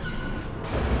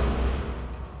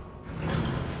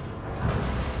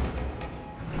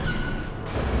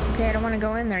 Okay, I don't want to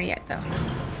go in there yet, though.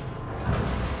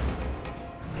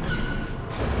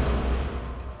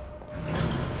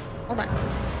 Hold on.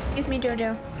 Excuse me,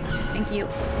 Jojo. Thank you.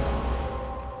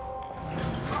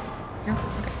 No?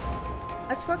 Okay.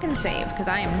 Let's fucking save, because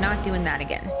I am not doing that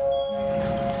again.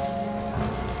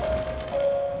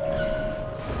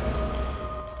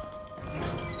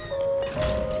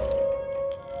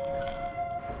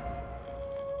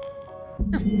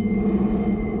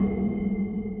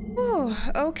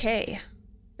 Oh. Okay.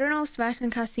 Journal of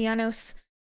Sebastian Castellanos,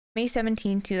 May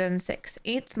 17, 2006.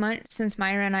 8th month since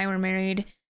Myra and I were married,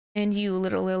 and you,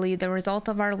 little Lily, the result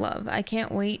of our love. I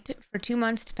can't wait for 2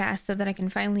 months to pass so that I can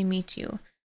finally meet you.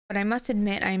 But I must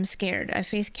admit I am scared. I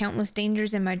face countless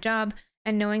dangers in my job,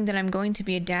 and knowing that I'm going to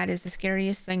be a dad is the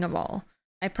scariest thing of all.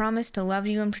 I promise to love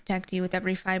you and protect you with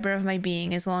every fiber of my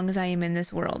being as long as I am in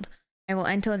this world. I will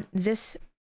enter this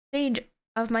stage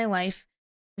of my life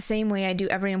the same way I do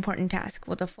every important task,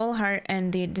 with a full heart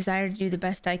and the desire to do the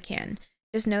best I can.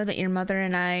 Just know that your mother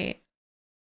and I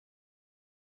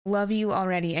love you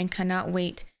already and cannot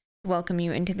wait to welcome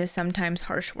you into this sometimes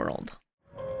harsh world.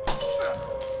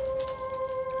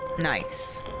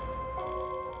 Nice.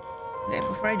 Okay,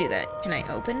 before I do that, can I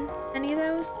open any of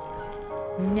those?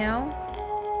 No?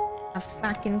 Of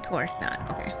fucking course not.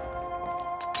 Okay.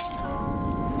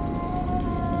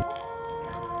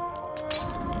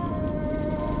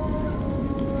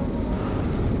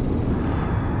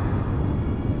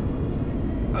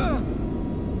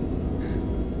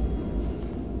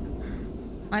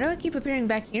 Why do I keep appearing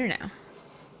back here now?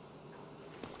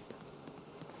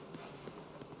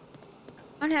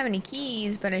 I don't have any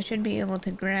keys, but I should be able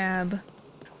to grab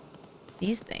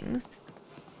these things.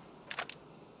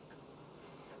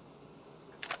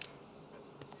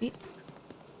 Beep.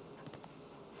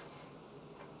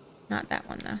 Not that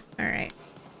one though. Alright.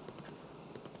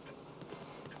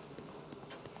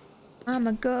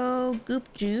 I'ma go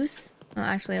goop juice. Well,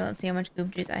 actually, let's see how much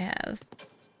goop juice I have.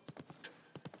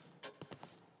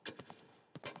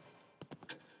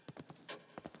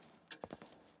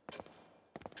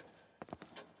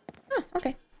 Oh,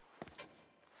 okay.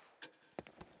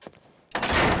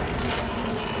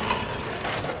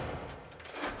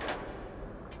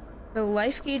 So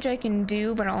life gauge I can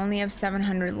do, but I only have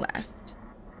 700 left.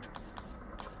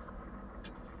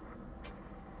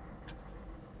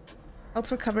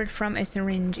 Health recovered from a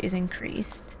syringe is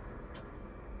increased.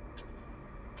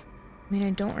 I mean,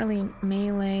 I don't really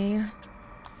melee.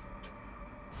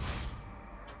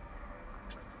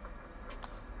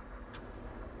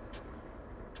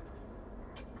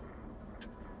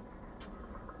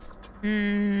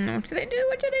 What should I do?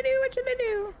 What should I do? What should I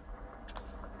do?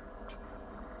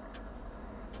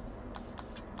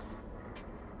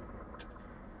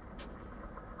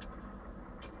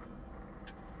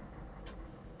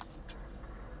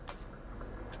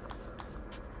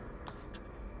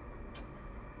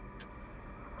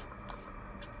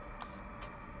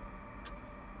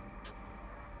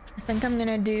 I think I'm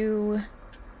gonna do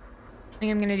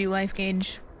life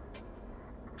gauge.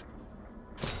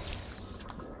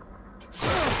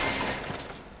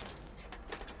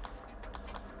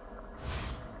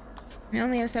 I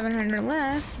only have 700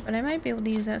 left, but I might be able to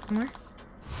use that somewhere.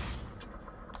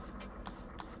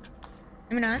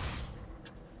 Maybe not.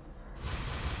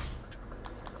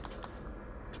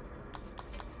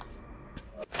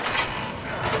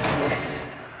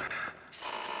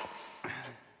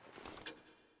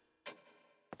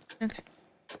 Okay.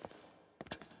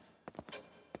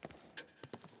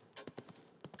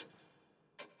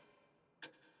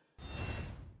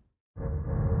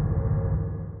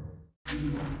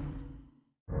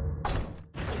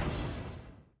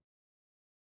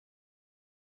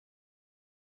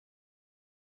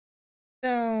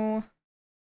 So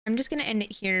I'm just gonna end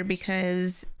it here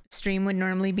because stream would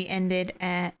normally be ended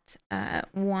at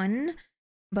 1,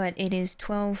 but it is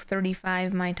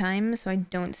 12:35 my time, so I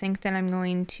don't think that I'm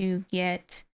going to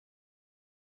get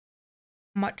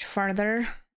much farther.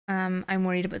 I'm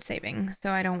worried about saving,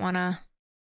 so I don't wanna,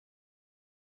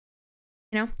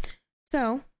 you know.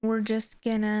 So we're just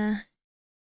gonna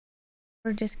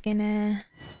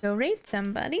go raid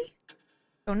somebody.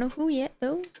 Don't know who yet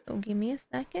though, so give me a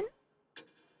second.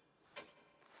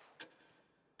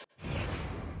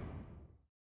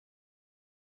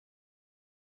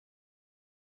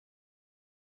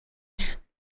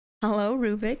 Hello,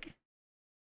 Rubik.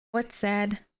 What's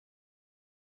sad?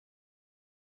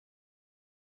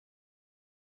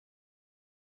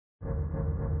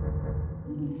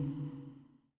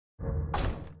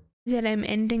 That I'm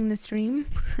ending the stream?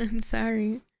 I'm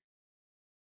sorry.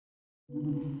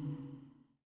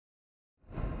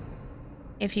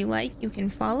 If you like, you can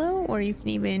follow, or you can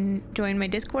even join my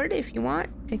Discord if you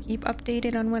want to keep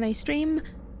updated on when I stream.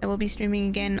 I will be streaming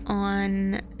again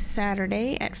on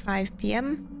Saturday at 5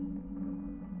 p.m.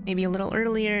 Maybe a little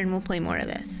earlier, and we'll play more of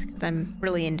this, because I'm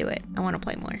really into it. I want to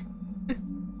play more.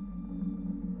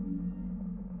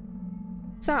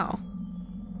 So.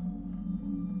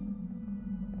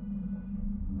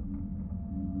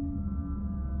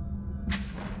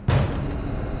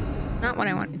 Not what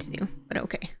I wanted to do, but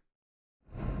okay.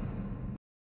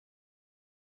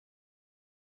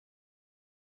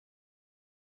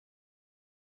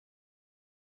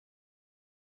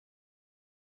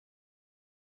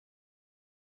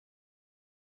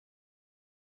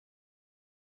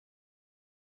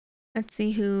 Let's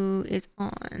see who is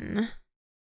on.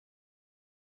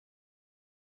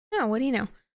 Oh, what do you know?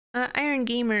 Iron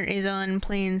Gamer is on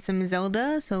playing some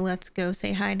Zelda, so let's go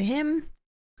say hi to him.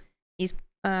 He's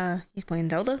playing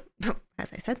Zelda,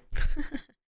 as I said.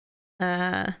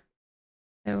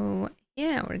 So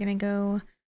yeah, we're gonna go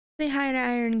say hi to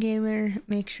Iron Gamer.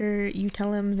 Make sure you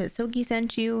tell him that Soki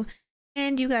sent you,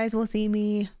 and you guys will see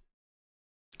me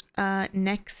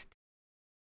next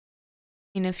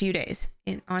in a few days,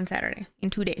 on Saturday, in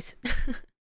 2 days.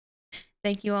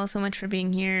 Thank you all so much for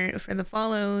being here, for the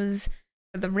follows,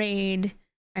 for the raid.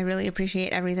 I really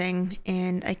appreciate everything,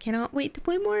 and I cannot wait to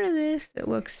play more of this. It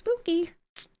looks spooky.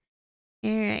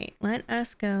 Alright, let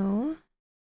us go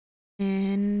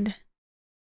and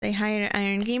say hi to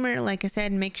Iron Gamer. Like I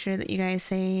said, make sure that you guys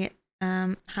say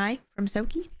hi from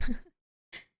Soki.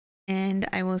 And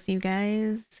I will see you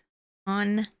guys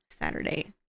on Saturday.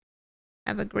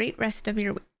 Have a great rest of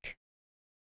your week.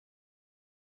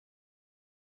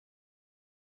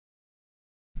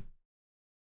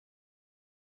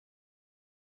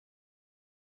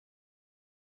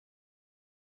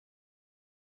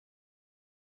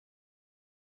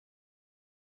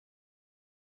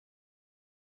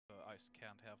 I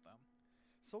can't have them.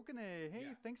 Sokanei,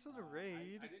 hey, thanks for the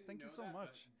raid. Thank you so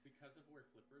much. Because of where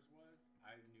Flippers was,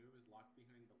 I knew it was locked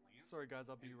behind the lamp. Sorry guys,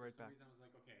 I'll be right back. For some reason I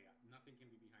was like, okay, nothing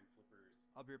can be behind Flippers.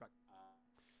 I'll be right back.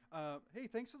 Hey,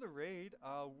 thanks for the raid.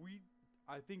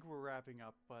 I think we're wrapping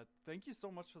up, but thank you so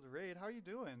much for the raid. How are you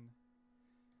doing?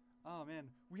 Oh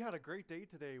man, we had a great day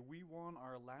today. We won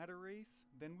our ladder race,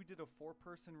 then we did a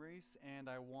 4-person race, and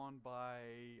I won by,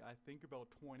 I think, about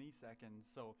 20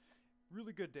 seconds. So,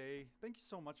 really good day. Thank you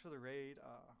so much for the raid.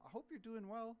 I hope you're doing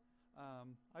well.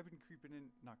 I've been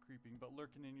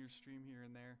lurking in your stream here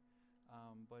and there.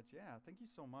 But yeah, thank you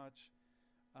so much.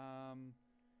 I'm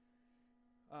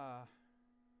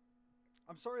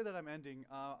sorry that I'm ending.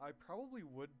 I probably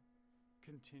would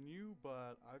continue,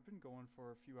 but I've been going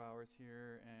for a few hours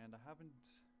here and I haven't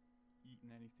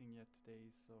eaten anything yet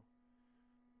today, so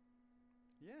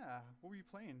yeah. What were you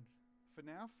playing?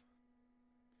 FNAF?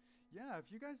 Yeah,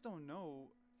 if you guys don't know,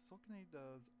 Sokanei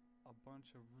does a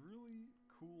bunch of really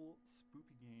cool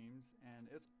spoopy games and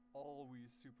it's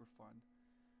always super fun.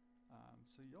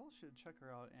 So y'all should check her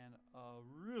out, and a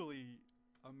really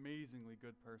amazingly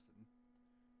good person.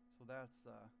 So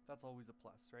that's always a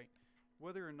plus, right?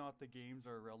 Whether or not the games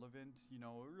are relevant, you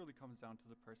know, it really comes down to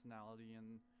the personality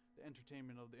and the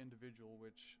entertainment of the individual,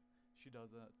 which she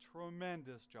does a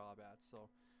tremendous job at. So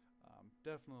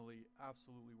definitely,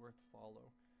 absolutely worth a follow.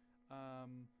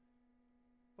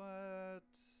 But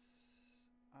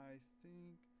I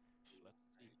think Let's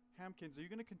see. Hamkins, are you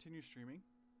gonna continue streaming?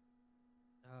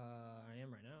 I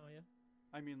am right now, yeah.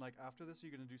 I mean, like after this, are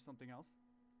you gonna do something else?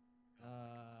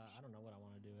 I don't know what I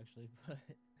want to do actually, but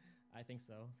I think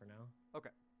so for now. Okay.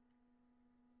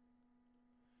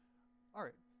 All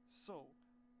right. So,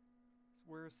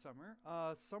 where's Summer?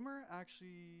 Summer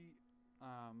actually,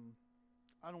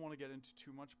 I don't want to get into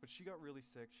too much, but she got really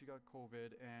sick. She got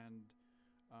COVID, and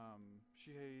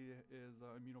she is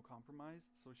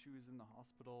immunocompromised, so she was in the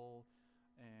hospital,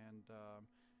 and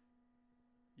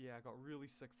yeah, got really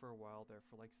sick for a while there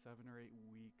for like 7 or 8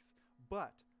 weeks.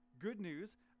 But good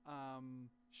news,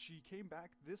 she came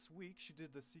back this week. She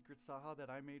did the secret Saha that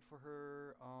I made for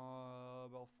her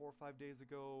about 4 or 5 days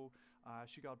ago.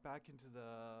 She got back into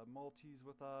the Maltese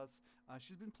with us.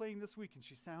 She's been playing this week, and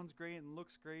she sounds great and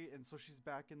looks great, and so she's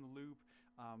back in the loop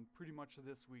pretty much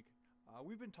this week.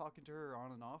 We've been talking to her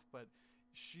on and off, but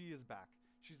she is back.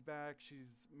 She's back.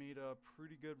 She's made a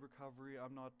pretty good recovery.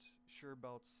 I'm not sure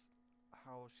about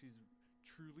how she's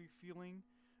truly feeling,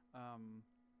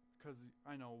 because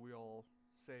I know we all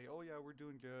say, oh yeah, we're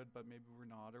doing good, but maybe we're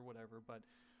not, or whatever. But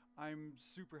I'm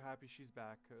super happy she's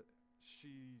back.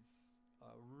 She's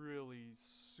a really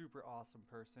super awesome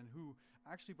person who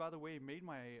actually, by the way, made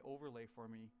my overlay for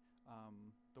me,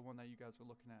 the one that you guys are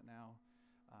looking at now,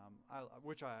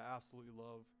 which I absolutely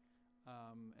love.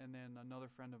 And then another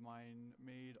friend of mine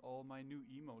made all my new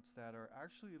emotes that are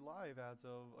actually live as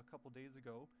of a couple days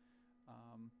ago.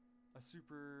 A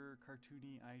super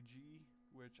cartoony IG,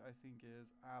 which I think is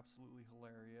absolutely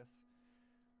hilarious.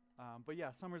 But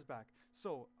yeah, Summer's back.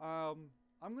 So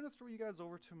I'm going to throw you guys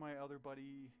over to my other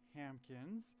buddy,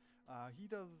 Hamkins. He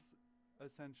does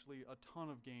essentially a ton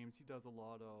of games. He does a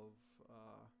lot of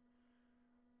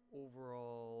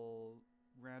overall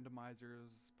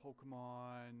randomizers,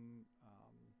 Pokemon.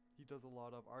 He does a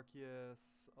lot of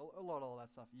Arceus, a lot of all that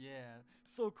stuff. Yeah,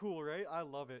 so cool, right? I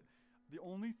love it. The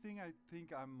only thing I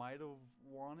think I might have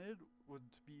wanted would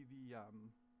be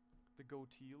the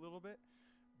goatee a little bit,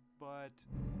 but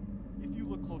if you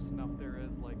look close enough, there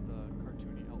is like the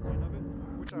cartoony outline of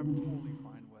it, which I'm totally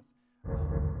fine with.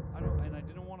 I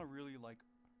didn't want to really like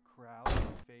crowd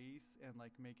the face and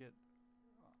like make it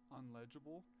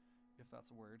unlegible, if that's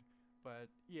a word. But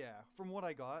yeah, from what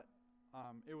I got,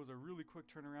 it was a really quick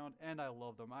turnaround, and I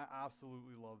love them. I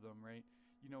absolutely love them, right?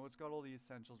 You know, it's got all the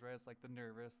essentials, right? It's like the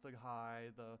nervous, the high,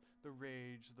 the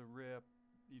rage, the rip,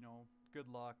 you know, good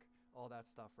luck, all that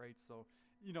stuff, right? So,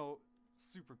 you know,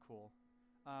 super cool.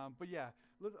 But yeah,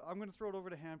 I'm going to throw it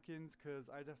over to Hamkins because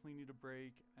I definitely need a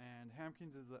break. And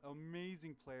Hamkins is an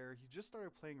amazing player. He just started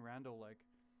playing Rando like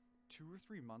 2 or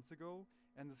 3 months ago.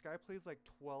 And this guy plays like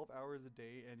 12 hours a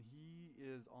day, and he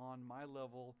is on my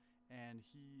level, and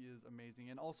he is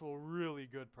amazing, and also a really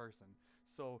good person.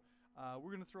 So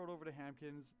we're going to throw it over to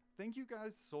Hamkins. Thank you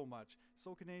guys so much.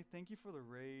 Sokanei, thank you for the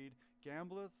raid.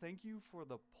 Gambler, thank you for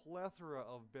the plethora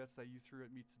of bits that you threw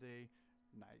at me today.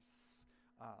 Nice.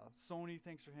 Sony,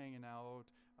 thanks for hanging out.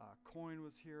 Coin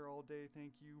was here all day,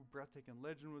 thank you. Breathtaking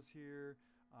Legend was here.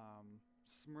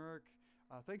 Smirk,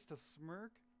 thanks to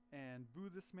Smirk and Boo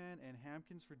This Man and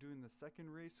Hamkins for doing the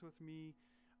second race with me.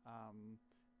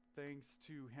 Thanks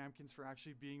to Hamkins for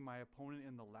actually being my opponent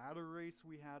in the ladder race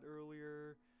we had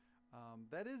earlier.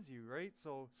 That is you, right?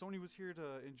 So Sony was here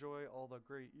to enjoy all the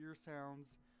great ear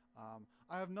sounds.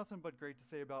 I have nothing but great to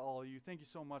say about all of you. Thank you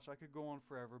so much. I could go on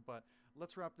forever, but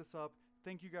let's wrap this up.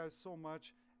 Thank you guys so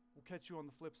much. We'll catch you on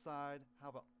the flip side.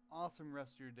 Have an awesome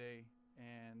rest of your day,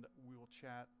 and we will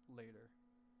chat later.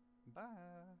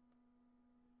 Bye.